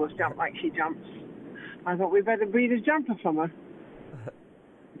never had a horse jump like she jumps. I thought we'd better breed a jumper from her.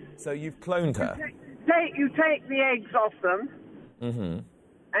 So you've cloned her? You take the eggs off them,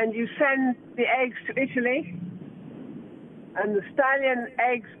 and you send the eggs to Italy, and the stallion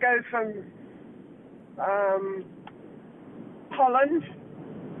eggs go from Holland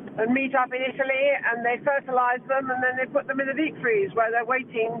and meet up in Italy, and they fertilise them, and then they put them in the deep freeze where they're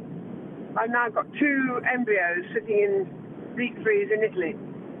waiting. I've now got 2 embryos sitting in deep freeze in Italy.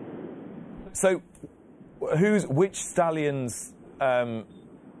 So, which stallion's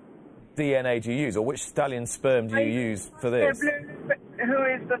DNA do you use, or which stallion sperm do you use for this? Who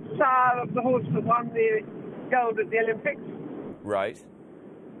is the sire of the horse that won the gold at the Olympics? Right.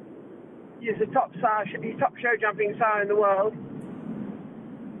 He's the top sire, he's top show jumping sire in the world.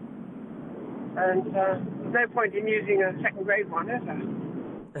 And there's no point in using a second grade one, is there?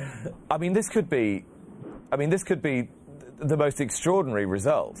 I mean, this could be the most extraordinary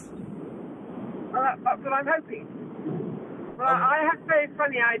result. Well, that's what I'm hoping. Well, I have very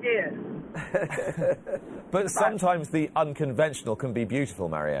funny ideas. But sometimes the unconventional can be beautiful,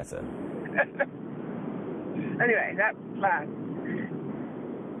 Marietta. Anyway, that's the plan.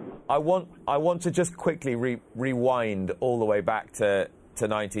 I want to just quickly rewind all the way back to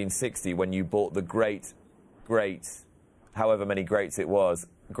 1960 when you bought the great, however many greats it was,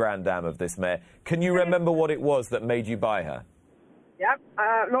 Grand Dam of this mare. Can you remember what it was that made you buy her? Yep.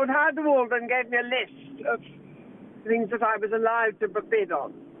 Lord Howard de Walden gave me a list of things that I was allowed to bid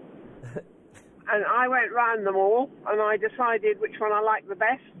on. And I went round them all, and I decided which one I liked the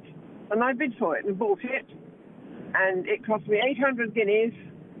best, and I bid for it and bought it. And it cost me 800 guineas,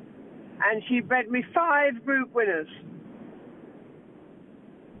 and she bred me 5 group winners.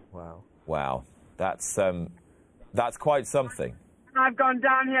 Wow. That's quite something. I've gone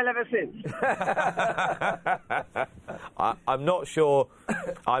downhill ever since. I'm not sure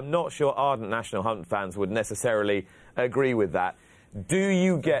ardent National Hunt fans would necessarily agree with that. Do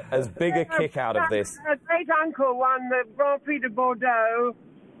you get as big a kick out of this? Her great uncle won the Grand Prix de Bordeaux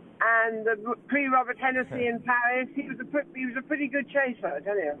and the pre-Robert Hennessy in Paris. He was a pretty good chaser, I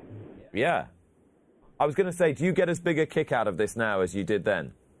tell you. Yeah. I was going to say, do you get as big a kick out of this now as you did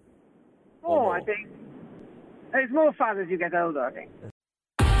then? More, I think. It's more fun as you get older, I think.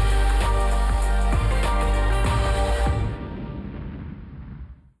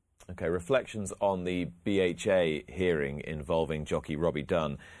 OK, reflections on the BHA hearing involving jockey Robbie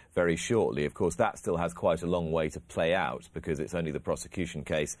Dunn very shortly. Of course, that still has quite a long way to play out because it's only the prosecution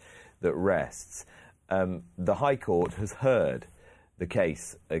case that rests. The High Court has heard the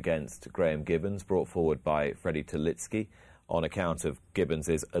case against Graham Gibbons brought forward by Freddie Tulitsky on account of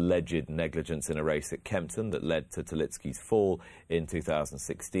Gibbons' alleged negligence in a race at Kempton that led to Tulitsky's fall in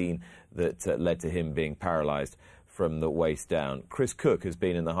 2016, that led to him being paralysed from the waist down. Chris Cook has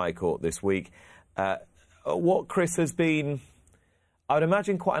been in the High Court this week. What, Chris, has been, I would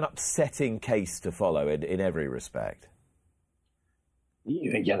imagine, quite an upsetting case to follow in every respect.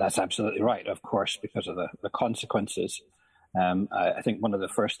 Yeah, that's absolutely right, of course, because of the consequences. I think one of the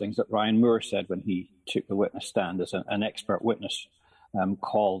first things that Ryan Moore said when he took the witness stand as an expert witness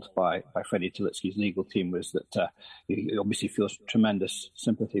called by Freddie Tulitsky's legal team was that he obviously feels tremendous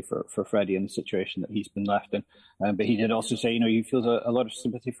sympathy for Freddie in the situation that he's been left in. But he did also say, he feels a lot of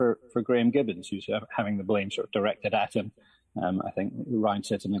sympathy for Graham Gibbons, who's having the blame sort of directed at him. I think Ryan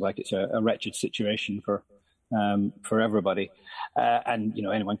said something like it's a wretched situation for everybody. And,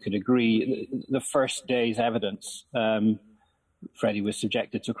 anyone could agree. The first day's evidence, Freddie was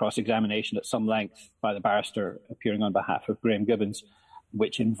subjected to cross-examination at some length by the barrister appearing on behalf of Graham Gibbons,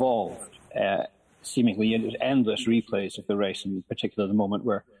 which involved seemingly endless replays of the race, in particular the moment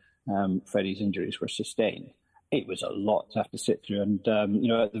where Freddie's injuries were sustained. It was a lot to have to sit through. And,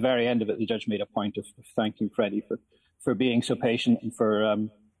 at the very end of it, the judge made a point of thanking Freddie for being so patient and for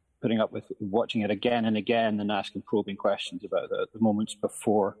putting up with watching it again and again and asking probing questions about the moments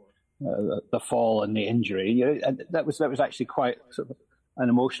before the fall and the injury. That was actually quite sort of an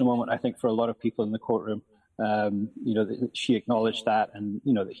emotional moment, I think, for a lot of people in the courtroom. She acknowledged that, and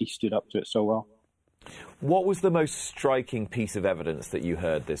that he stood up to it so well. What was the most striking piece of evidence that you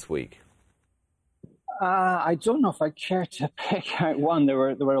heard this week? I don't know if I care to pick out one. There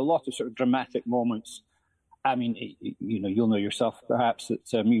were a lot of sort of dramatic moments. I mean, you'll know yourself, perhaps,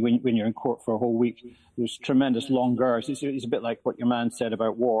 that when you're in court for a whole week, there's tremendous long hours. It's a bit like what your man said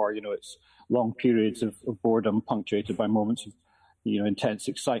about war. It's long periods of boredom punctuated by moments of, intense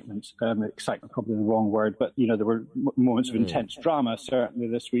excitement. Excitement, probably the wrong word, but, there were moments of intense drama, certainly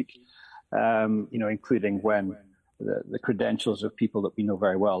this week, including when the credentials of people that we know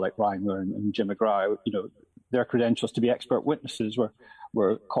very well, like Ryan Moore and Jim McGrath, their credentials to be expert witnesses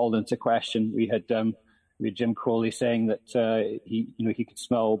were called into question. We had Jim Crowley saying that he could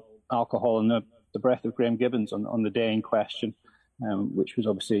smell alcohol in the breath of Graham Gibbons on the day in question, which was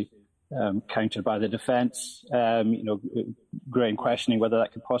obviously countered by the defence. Graham questioning whether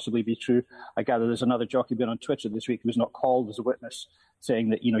that could possibly be true. I gather there's another jockey been on Twitter this week who was not called as a witness, saying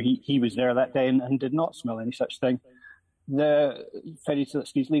that he was there that day and did not smell any such thing. The Freddie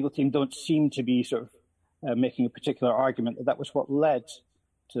Tulitsky's legal team don't seem to be sort of making a particular argument that was what led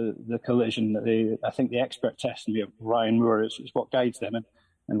to the collision. I think the expert testimony of Ryan Moore is what guides them,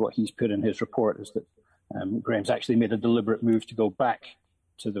 and what he's put in his report is that Graham's actually made a deliberate move to go back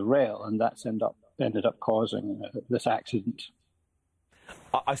to the rail, and that's ended up causing this accident.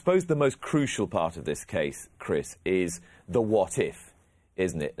 I suppose the most crucial part of this case, Chris, is the what if,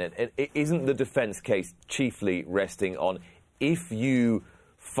 isn't it? And isn't the defence case chiefly resting on if you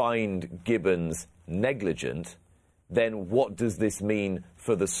find Gibbons negligent, then what does this mean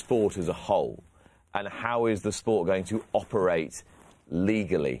for the sport as a whole? And how is the sport going to operate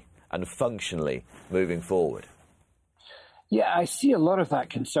legally and functionally moving forward? Yeah, I see a lot of that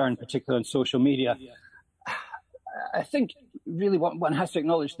concern, particularly on social media. I think really one has to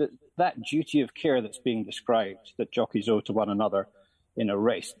acknowledge that duty of care that's being described, that jockeys owe to one another in a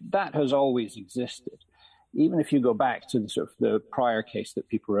race, that has always existed. Even if you go back to the prior case that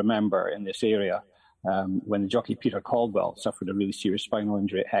people remember in this area, when the jockey Peter Caldwell suffered a really serious spinal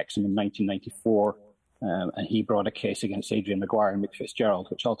injury at Hexham in 1994, and he brought a case against Adrian Maguire and Mick Fitzgerald,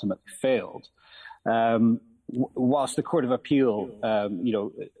 which ultimately failed. Whilst the Court of Appeal,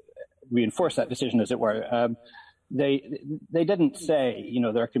 reinforced that decision, as it were, they didn't say,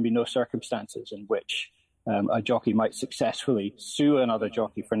 there can be no circumstances in which a jockey might successfully sue another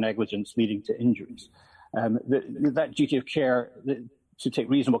jockey for negligence leading to injuries. That duty of care, to take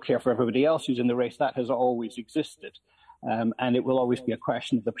reasonable care for everybody else who's in the race, that has always existed. And it will always be a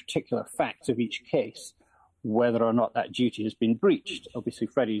question of the particular facts of each case, whether or not that duty has been breached. Obviously,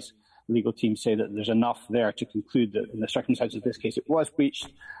 Freddie's legal team say that there's enough there to conclude that in the circumstances of this case it was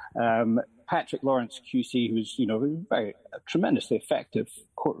breached. Patrick Lawrence QC, who's a tremendously effective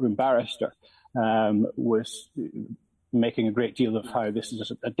courtroom barrister, was making a great deal of how this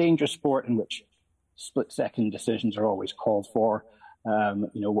is a dangerous sport in which split-second decisions are always called for.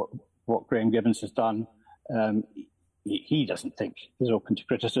 What Graham Gibbons has done, he doesn't think is open to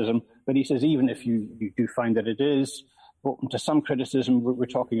criticism, but he says even if you do find that it is open to some criticism, we're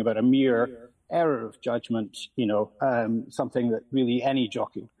talking about a mere error of judgment, something that really any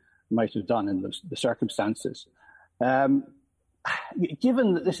jockey might have done in the circumstances.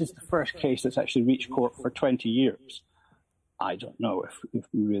 Given that this is the first case that's actually reached court for 20 years, I don't know if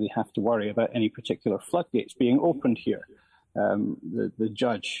we really have to worry about any particular floodgates being opened here. The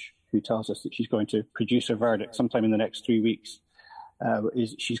judge who tells us that she's going to produce a verdict sometime in the next 3 weeks,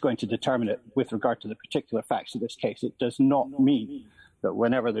 she's going to determine it with regard to the particular facts of this case. It does not mean that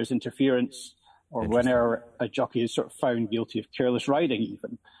whenever there's interference or whenever a jockey is sort of found guilty of careless riding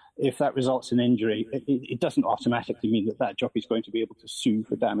even, if that results in injury, it doesn't automatically mean that jockey is going to be able to sue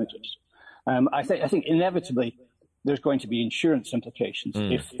for damages. I think inevitably there's going to be insurance implications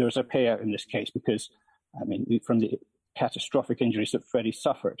if there's a payout in this case, because, from the catastrophic injuries that Freddie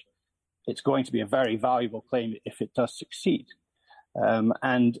suffered, it's going to be a very valuable claim if it does succeed.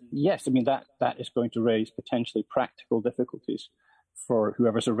 And yes, that is going to raise potentially practical difficulties for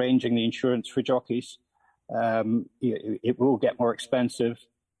whoever's arranging the insurance for jockeys. It will get more expensive.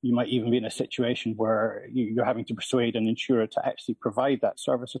 You might even be in a situation where you're having to persuade an insurer to actually provide that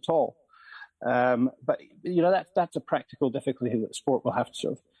service at all. But that's a practical difficulty that the sport will have to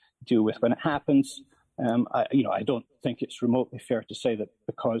sort of deal with when it happens. I don't think it's remotely fair to say that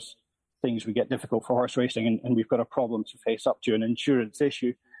because things would get difficult for horse racing and we've got a problem to face up to an insurance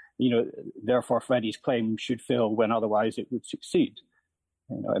issue, therefore Freddie's claim should fail when otherwise it would succeed.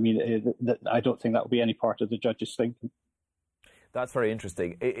 I don't think that will be any part of the judge's thinking. That's very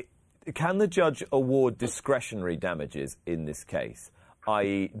interesting. Can the judge award discretionary damages in this case?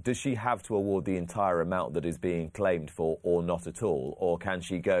 I.e., does she have to award the entire amount that is being claimed for or not at all? Or can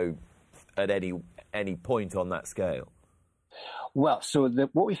she go at any point on that scale? Well, so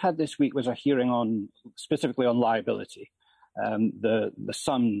what we've had this week was a hearing specifically on liability. The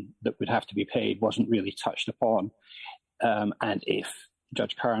sum that would have to be paid wasn't really touched upon. And if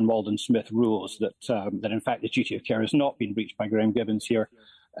Judge Karen Walden-Smith rules that in fact the duty of care has not been breached by Graham Gibbons here,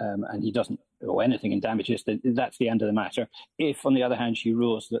 and he doesn't owe anything in damages, then that's the end of the matter. If, on the other hand, she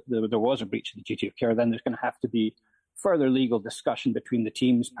rules that there was a breach of the duty of care, then there's going to have to be further legal discussion between the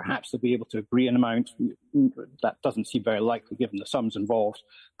teams. Perhaps they'll be able to agree an amount. That doesn't seem very likely given the sums involved.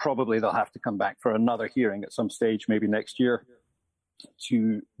 Probably they'll have to come back for another hearing at some stage, maybe next year,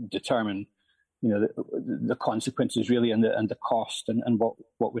 to determine the consequences really and the cost and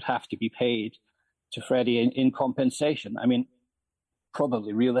what would have to be paid to Freddie in compensation.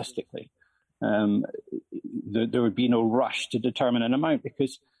 Probably realistically, there would be no rush to determine an amount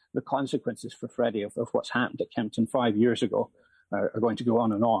because the consequences for Freddie of what's happened at Kempton 5 years ago are going to go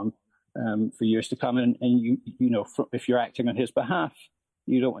on and on for years to come. And if you're acting on his behalf,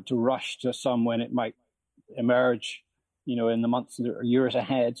 you don't want to rush to a sum when it might emerge, in the months or years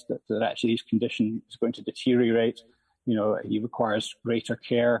ahead that actually his condition is going to deteriorate. He requires greater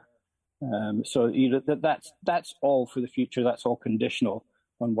care. So that's all for the future. That's all conditional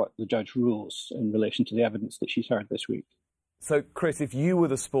on what the judge rules in relation to the evidence that she's heard this week. So, Chris, if you were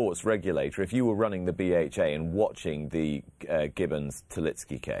the sports regulator, if you were running the BHA and watching the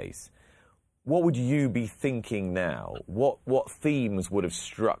Gibbons-Tilitsky case, what would you be thinking now? What themes would have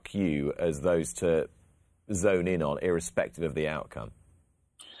struck you as those to zone in on, irrespective of the outcome?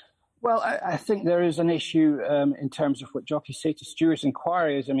 Well, I think there is an issue in terms of what jockeys say to stewards'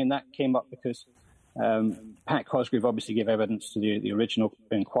 inquiries. That came up because Pat Cosgrave obviously gave evidence to the original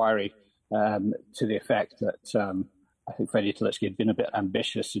inquiry to the effect that I think Freddie Tilitsky had been a bit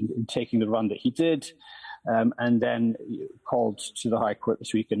ambitious in taking the run that he did, and then called to the High Court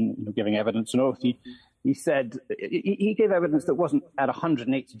this week and giving evidence and oath. He said he gave evidence that wasn't at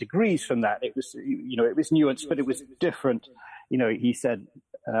 180 degrees from that. It was it was nuanced, but it was different. He said,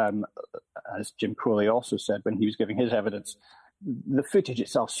 as Jim Crowley also said when he was giving his evidence, the footage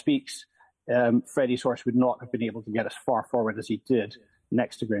itself speaks. Freddie's horse would not have been able to get as far forward as he did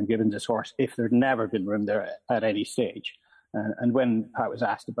next to Graham Gibbons' horse if there'd never been room there at any stage. And when Pat was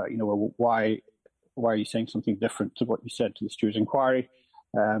asked about, why are you saying something different to what you said to the steward's inquiry,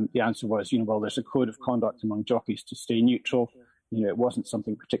 the answer was, there's a code of conduct among jockeys to stay neutral. It wasn't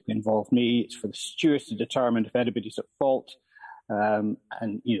something particularly involved me. It's for the stewards to determine if anybody's at fault. So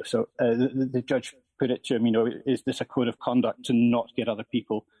the judge put it to him, is this a code of conduct to not get other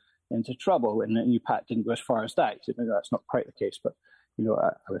people into trouble. And then Pat didn't go as far as that. He said, no, that's not quite the case, but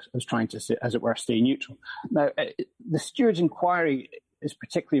I was trying to, as it were, stay neutral. Now, the steward's inquiry is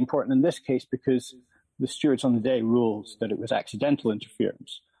particularly important in this case because the stewards on the day ruled that it was accidental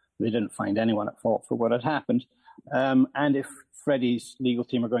interference. They didn't find anyone at fault for what had happened. And if Freddie's legal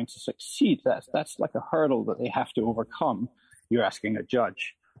team are going to succeed, that's like a hurdle that they have to overcome. You're asking a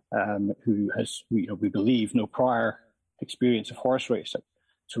judge who has, we believe, no prior experience of horse racing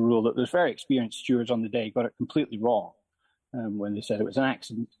to rule that those very experienced stewards on the day got it completely wrong when they said it was an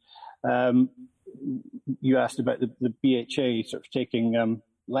accident. You asked about the BHA sort of taking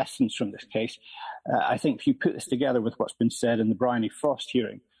lessons from this case. I think if you put this together with what's been said in the Bryony Frost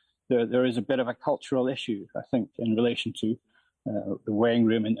hearing, there is a bit of a cultural issue, I think, in relation to the weighing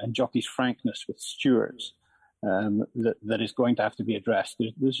room and jockeys' frankness with stewards that is going to have to be addressed.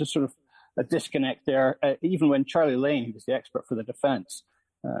 There's just sort of a disconnect there. Even when Charlie Lane, who was the expert for the defence,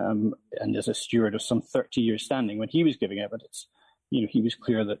 and as a steward of some 30 years standing, when he was giving evidence, he was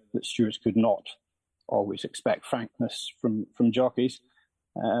clear that stewards could not always expect frankness from jockeys.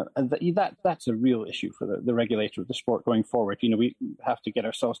 And that's a real issue for the regulator of the sport going forward. We have to get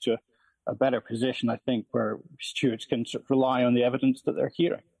ourselves to a better position, I think, where stewards can sort of rely on the evidence that they're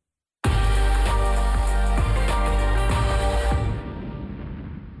hearing.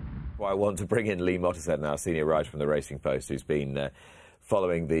 Well, I want to bring in Lee Mottershead now, senior writer from the Racing Post, who's been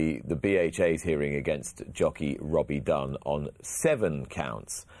following the BHA's hearing against jockey Robbie Dunn on 7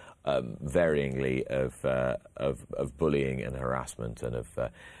 counts, varyingly of bullying and harassment and of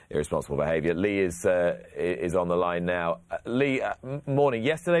irresponsible behaviour. Lee is on the line now. Lee, morning.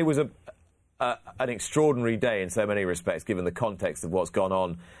 Yesterday was an extraordinary day in so many respects, given the context of what's gone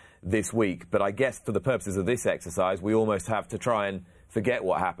on this week. But I guess for the purposes of this exercise, we almost have to try and forget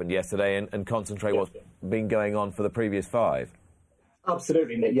what happened yesterday and concentrate what's been going on for the previous 5.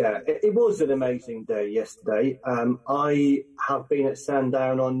 Absolutely, Nick. Yeah, it was an amazing day yesterday. I have been at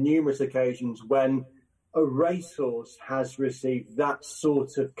Sandown on numerous occasions when a racehorse has received that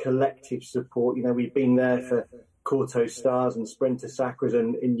sort of collective support. We've been there for Corto Stars and Sprinter Sacras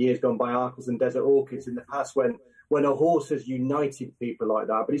and in years gone by Arkles and Desert Orchids in the past when a horse has united people like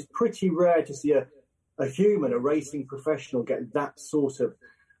that. But it's pretty rare to see a human, a racing professional, get that sort of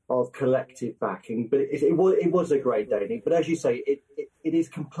collective backing. But it was a great day, Nick. But as you say, it is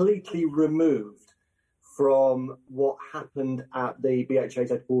completely removed from what happened at the BHA's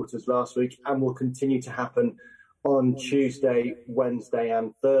headquarters last week and will continue to happen on Tuesday, Wednesday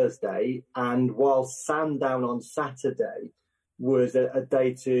and Thursday. And while Sandown on Saturday was a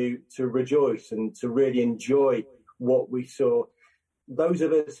day to rejoice and to really enjoy what we saw, those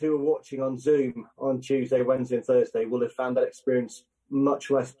of us who were watching on Zoom on Tuesday, Wednesday and Thursday will have found that experience much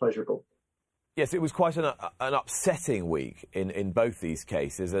less pleasurable. Yes, it was quite an upsetting week in both these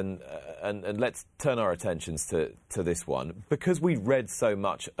cases, and let's turn our attentions to this one. Because we read so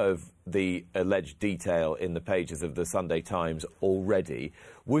much of the alleged detail in the pages of the Sunday Times already,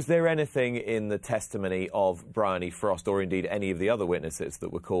 was there anything in the testimony of Bryony Frost, or indeed any of the other witnesses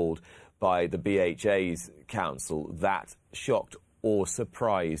that were called by the BHA's counsel, that shocked or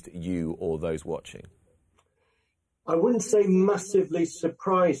surprised you or those watching? I wouldn't say massively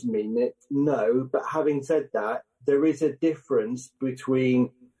surprised me, Nick, no. But having said that, there is a difference between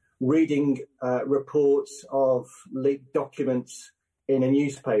reading reports of leaked documents in a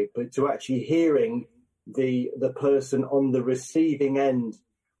newspaper to actually hearing the person on the receiving end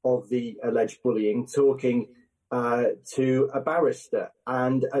of the alleged bullying talking to a barrister.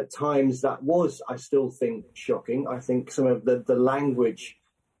 And at times that was, I still think, shocking. I think some of the language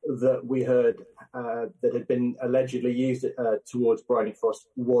that we heard that had been allegedly used towards Bryony Frost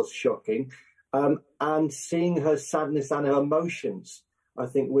was shocking. And seeing her sadness and her emotions, I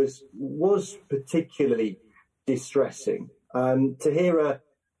think, was particularly distressing. To hear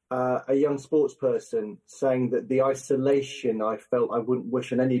a young sports person saying that the isolation I felt I wouldn't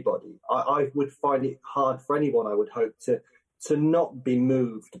wish on anybody, I would find it hard for anyone, I would hope, to not be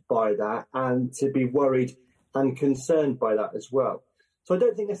moved by that and to be worried and concerned by that as well. So I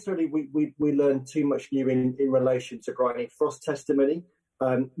don't think necessarily we learned too much new in relation to Bryony Frost's testimony.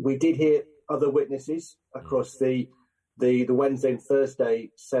 We did hear other witnesses across the Wednesday and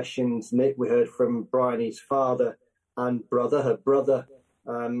Thursday sessions, Nick. We heard from Bryony's father and brother. Her brother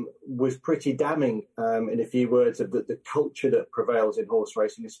was pretty damning in a few words of the culture that prevails in horse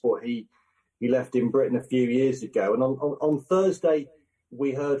racing, a sport he left in Britain a few years ago. And on Thursday,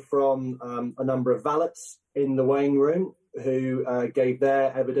 we heard from a number of valets in the weighing room who gave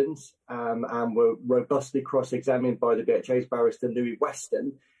their evidence and were robustly cross-examined by the BHA's barrister Louis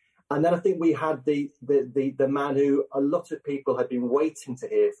Weston. And then I think we had the man who a lot of people had been waiting to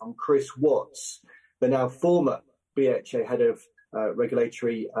hear from, Chris Watts, the now former BHA head of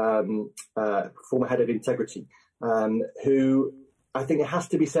regulatory, former head of integrity, who I think it has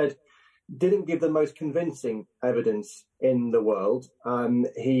to be said didn't give the most convincing evidence in the world.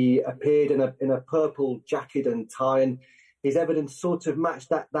 He appeared in a purple jacket and tie, and his evidence sort of matched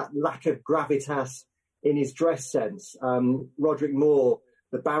that lack of gravitas in his dress sense. Roderick Moore,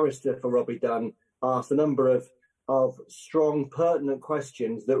 the barrister for Robbie Dunn, asked a number of strong, pertinent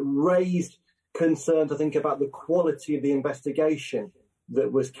questions that raised concerns, I think, about the quality of the investigation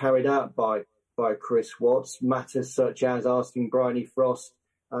that was carried out by Chris Watts. Matters such as asking Bryony Frost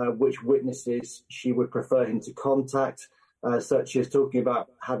which witnesses she would prefer him to contact, such as talking about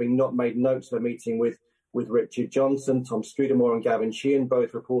having not made notes of a meeting with Richard Johnson. Tom Scudamore and Gavin Sheehan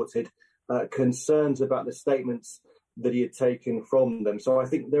both reported concerns about the statements that he had taken from them. So I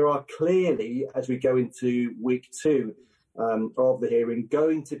think there are clearly, as we go into week 2 of the hearing,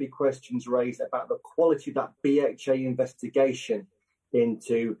 going to be questions raised about the quality of that BHA investigation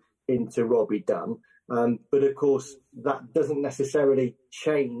into Robbie Dunn. But of course, that doesn't necessarily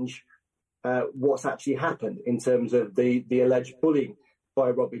change what's actually happened in terms of the alleged bullying by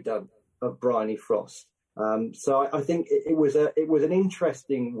Robbie Dunn of Bryony Frost. So I think it was an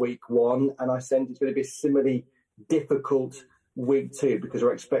interesting week 1, and I sense it's going to be a similarly difficult week 2, because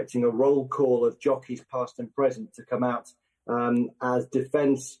we're expecting a roll call of jockeys past and present to come out as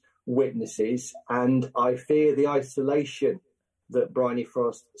defence witnesses, and I fear the isolation that Bryony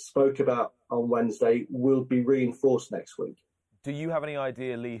Frost spoke about on Wednesday will be reinforced next week. Do you have any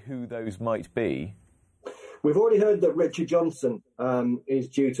idea, Lee, who those might be? We've already heard that Richard Johnson is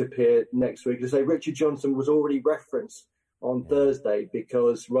due to appear next week. As I say, Richard Johnson was already referenced on Thursday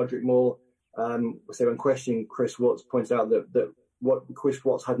because Roderick Moore, when questioning Chris Watts, points out that Chris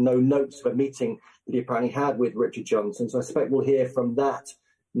Watts had no notes of a meeting that he apparently had with Richard Johnson. So I suspect we'll hear from that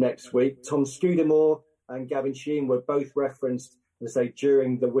next week. Tom Scudamore and Gavin Sheehan were both referenced, as I say,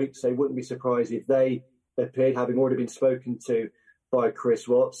 during the week, so wouldn't be surprised if they appeared, having already been spoken to by Chris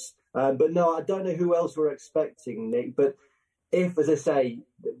Watts. But no, I don't know who else we're expecting, Nick. But if, as I say,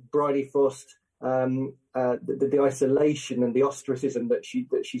 Bryony Frost, the isolation and the ostracism that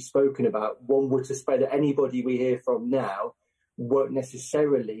she's spoken about, one would suspect that anybody we hear from now won't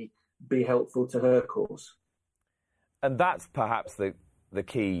necessarily be helpful to her cause. And that's perhaps the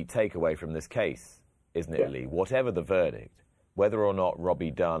key takeaway from this case, isn't it, Lee? Whatever the verdict, whether or not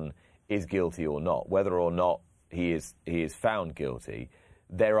Robbie Dunn is guilty or not, whether or not he is found guilty,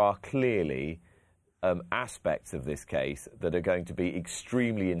 there are clearly aspects of this case that are going to be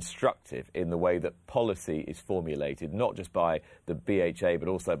extremely instructive in the way that policy is formulated, not just by the BHA but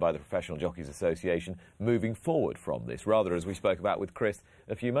also by the Professional Jockeys Association moving forward from this, rather as we spoke about with Chris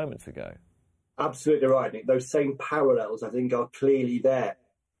a few moments ago. Absolutely right, Nick. Those same parallels, I think, are clearly there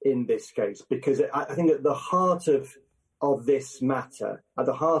in this case, because I think at the heart of this matter, at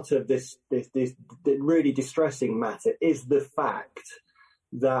the heart of this really distressing matter, is the fact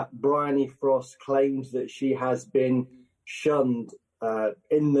that Bryony Frost claims that she has been shunned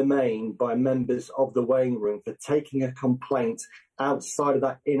in the main by members of the weighing room for taking a complaint outside of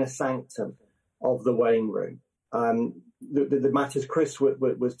that inner sanctum of the weighing room. The matters Chris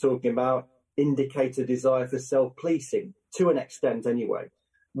was talking about indicate a desire for self-policing, to an extent anyway,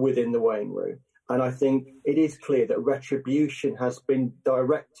 within the weighing room. And I think it is clear that retribution has been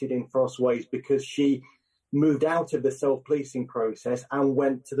directed in Frost's ways because she moved out of the self-policing process and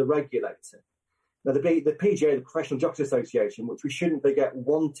went to the regulator. Now, the PGA, the Professional Jockeys Association, which we shouldn't forget,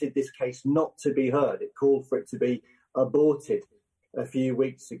 wanted this case not to be heard. It called for it to be aborted a few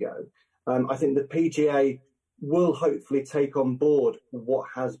weeks ago. I think the PGA will hopefully take on board what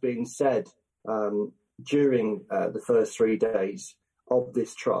has been said during the first 3 days of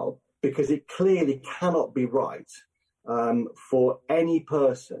this trial, because it clearly cannot be right for any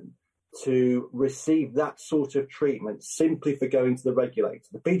person to receive that sort of treatment simply for going to the regulator.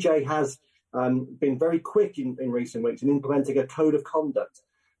 The PGA has been very quick in recent weeks in implementing a code of conduct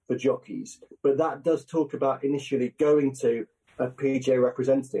for jockeys, but that does talk about initially going to a PGA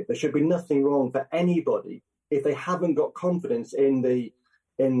representative. There should be nothing wrong for anybody if they haven't got confidence in the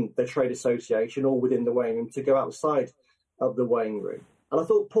trade association or within the weighing room to go outside of the weighing room. And I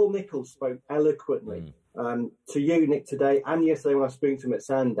thought Paul Nicholls spoke eloquently to you, Nick, today and yesterday when I was speaking to him at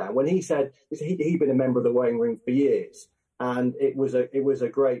Sandown, when he said he'd been a member of the weighing room for years and it was a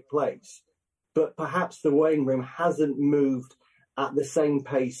great place. But perhaps the weighing room hasn't moved at the same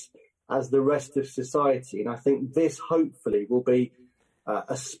pace as the rest of society. And I think this hopefully will be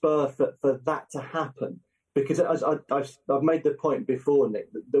a spur for that to happen because as I've made the point before, Nick,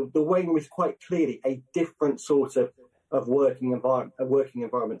 the weighing room is quite clearly a different sort of working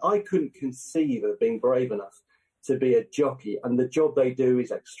environment. I couldn't conceive of being brave enough to be a jockey, and the job they do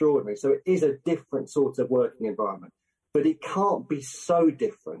is extraordinary. So it is a different sort of working environment, but it can't be so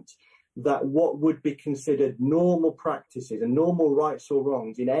different that what would be considered normal practices and normal rights or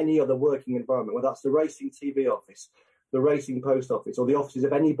wrongs in any other working environment, whether that's the racing TV office, the racing post office, or the offices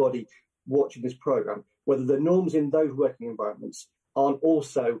of anybody watching this programme, whether the norms in those working environments aren't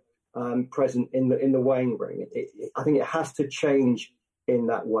also present in the weighing ring. I think it has to change in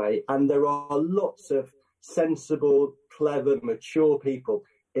that way. And there are lots of sensible, clever, mature people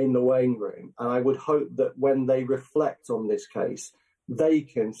in the weighing room. And I would hope that when they reflect on this case, they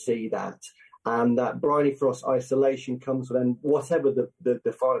can see that, and that Bryony Frost isolation comes when whatever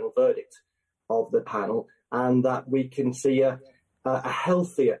the final verdict of the panel, and that we can see a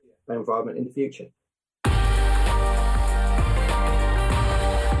healthier environment in the future.